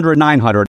 800-900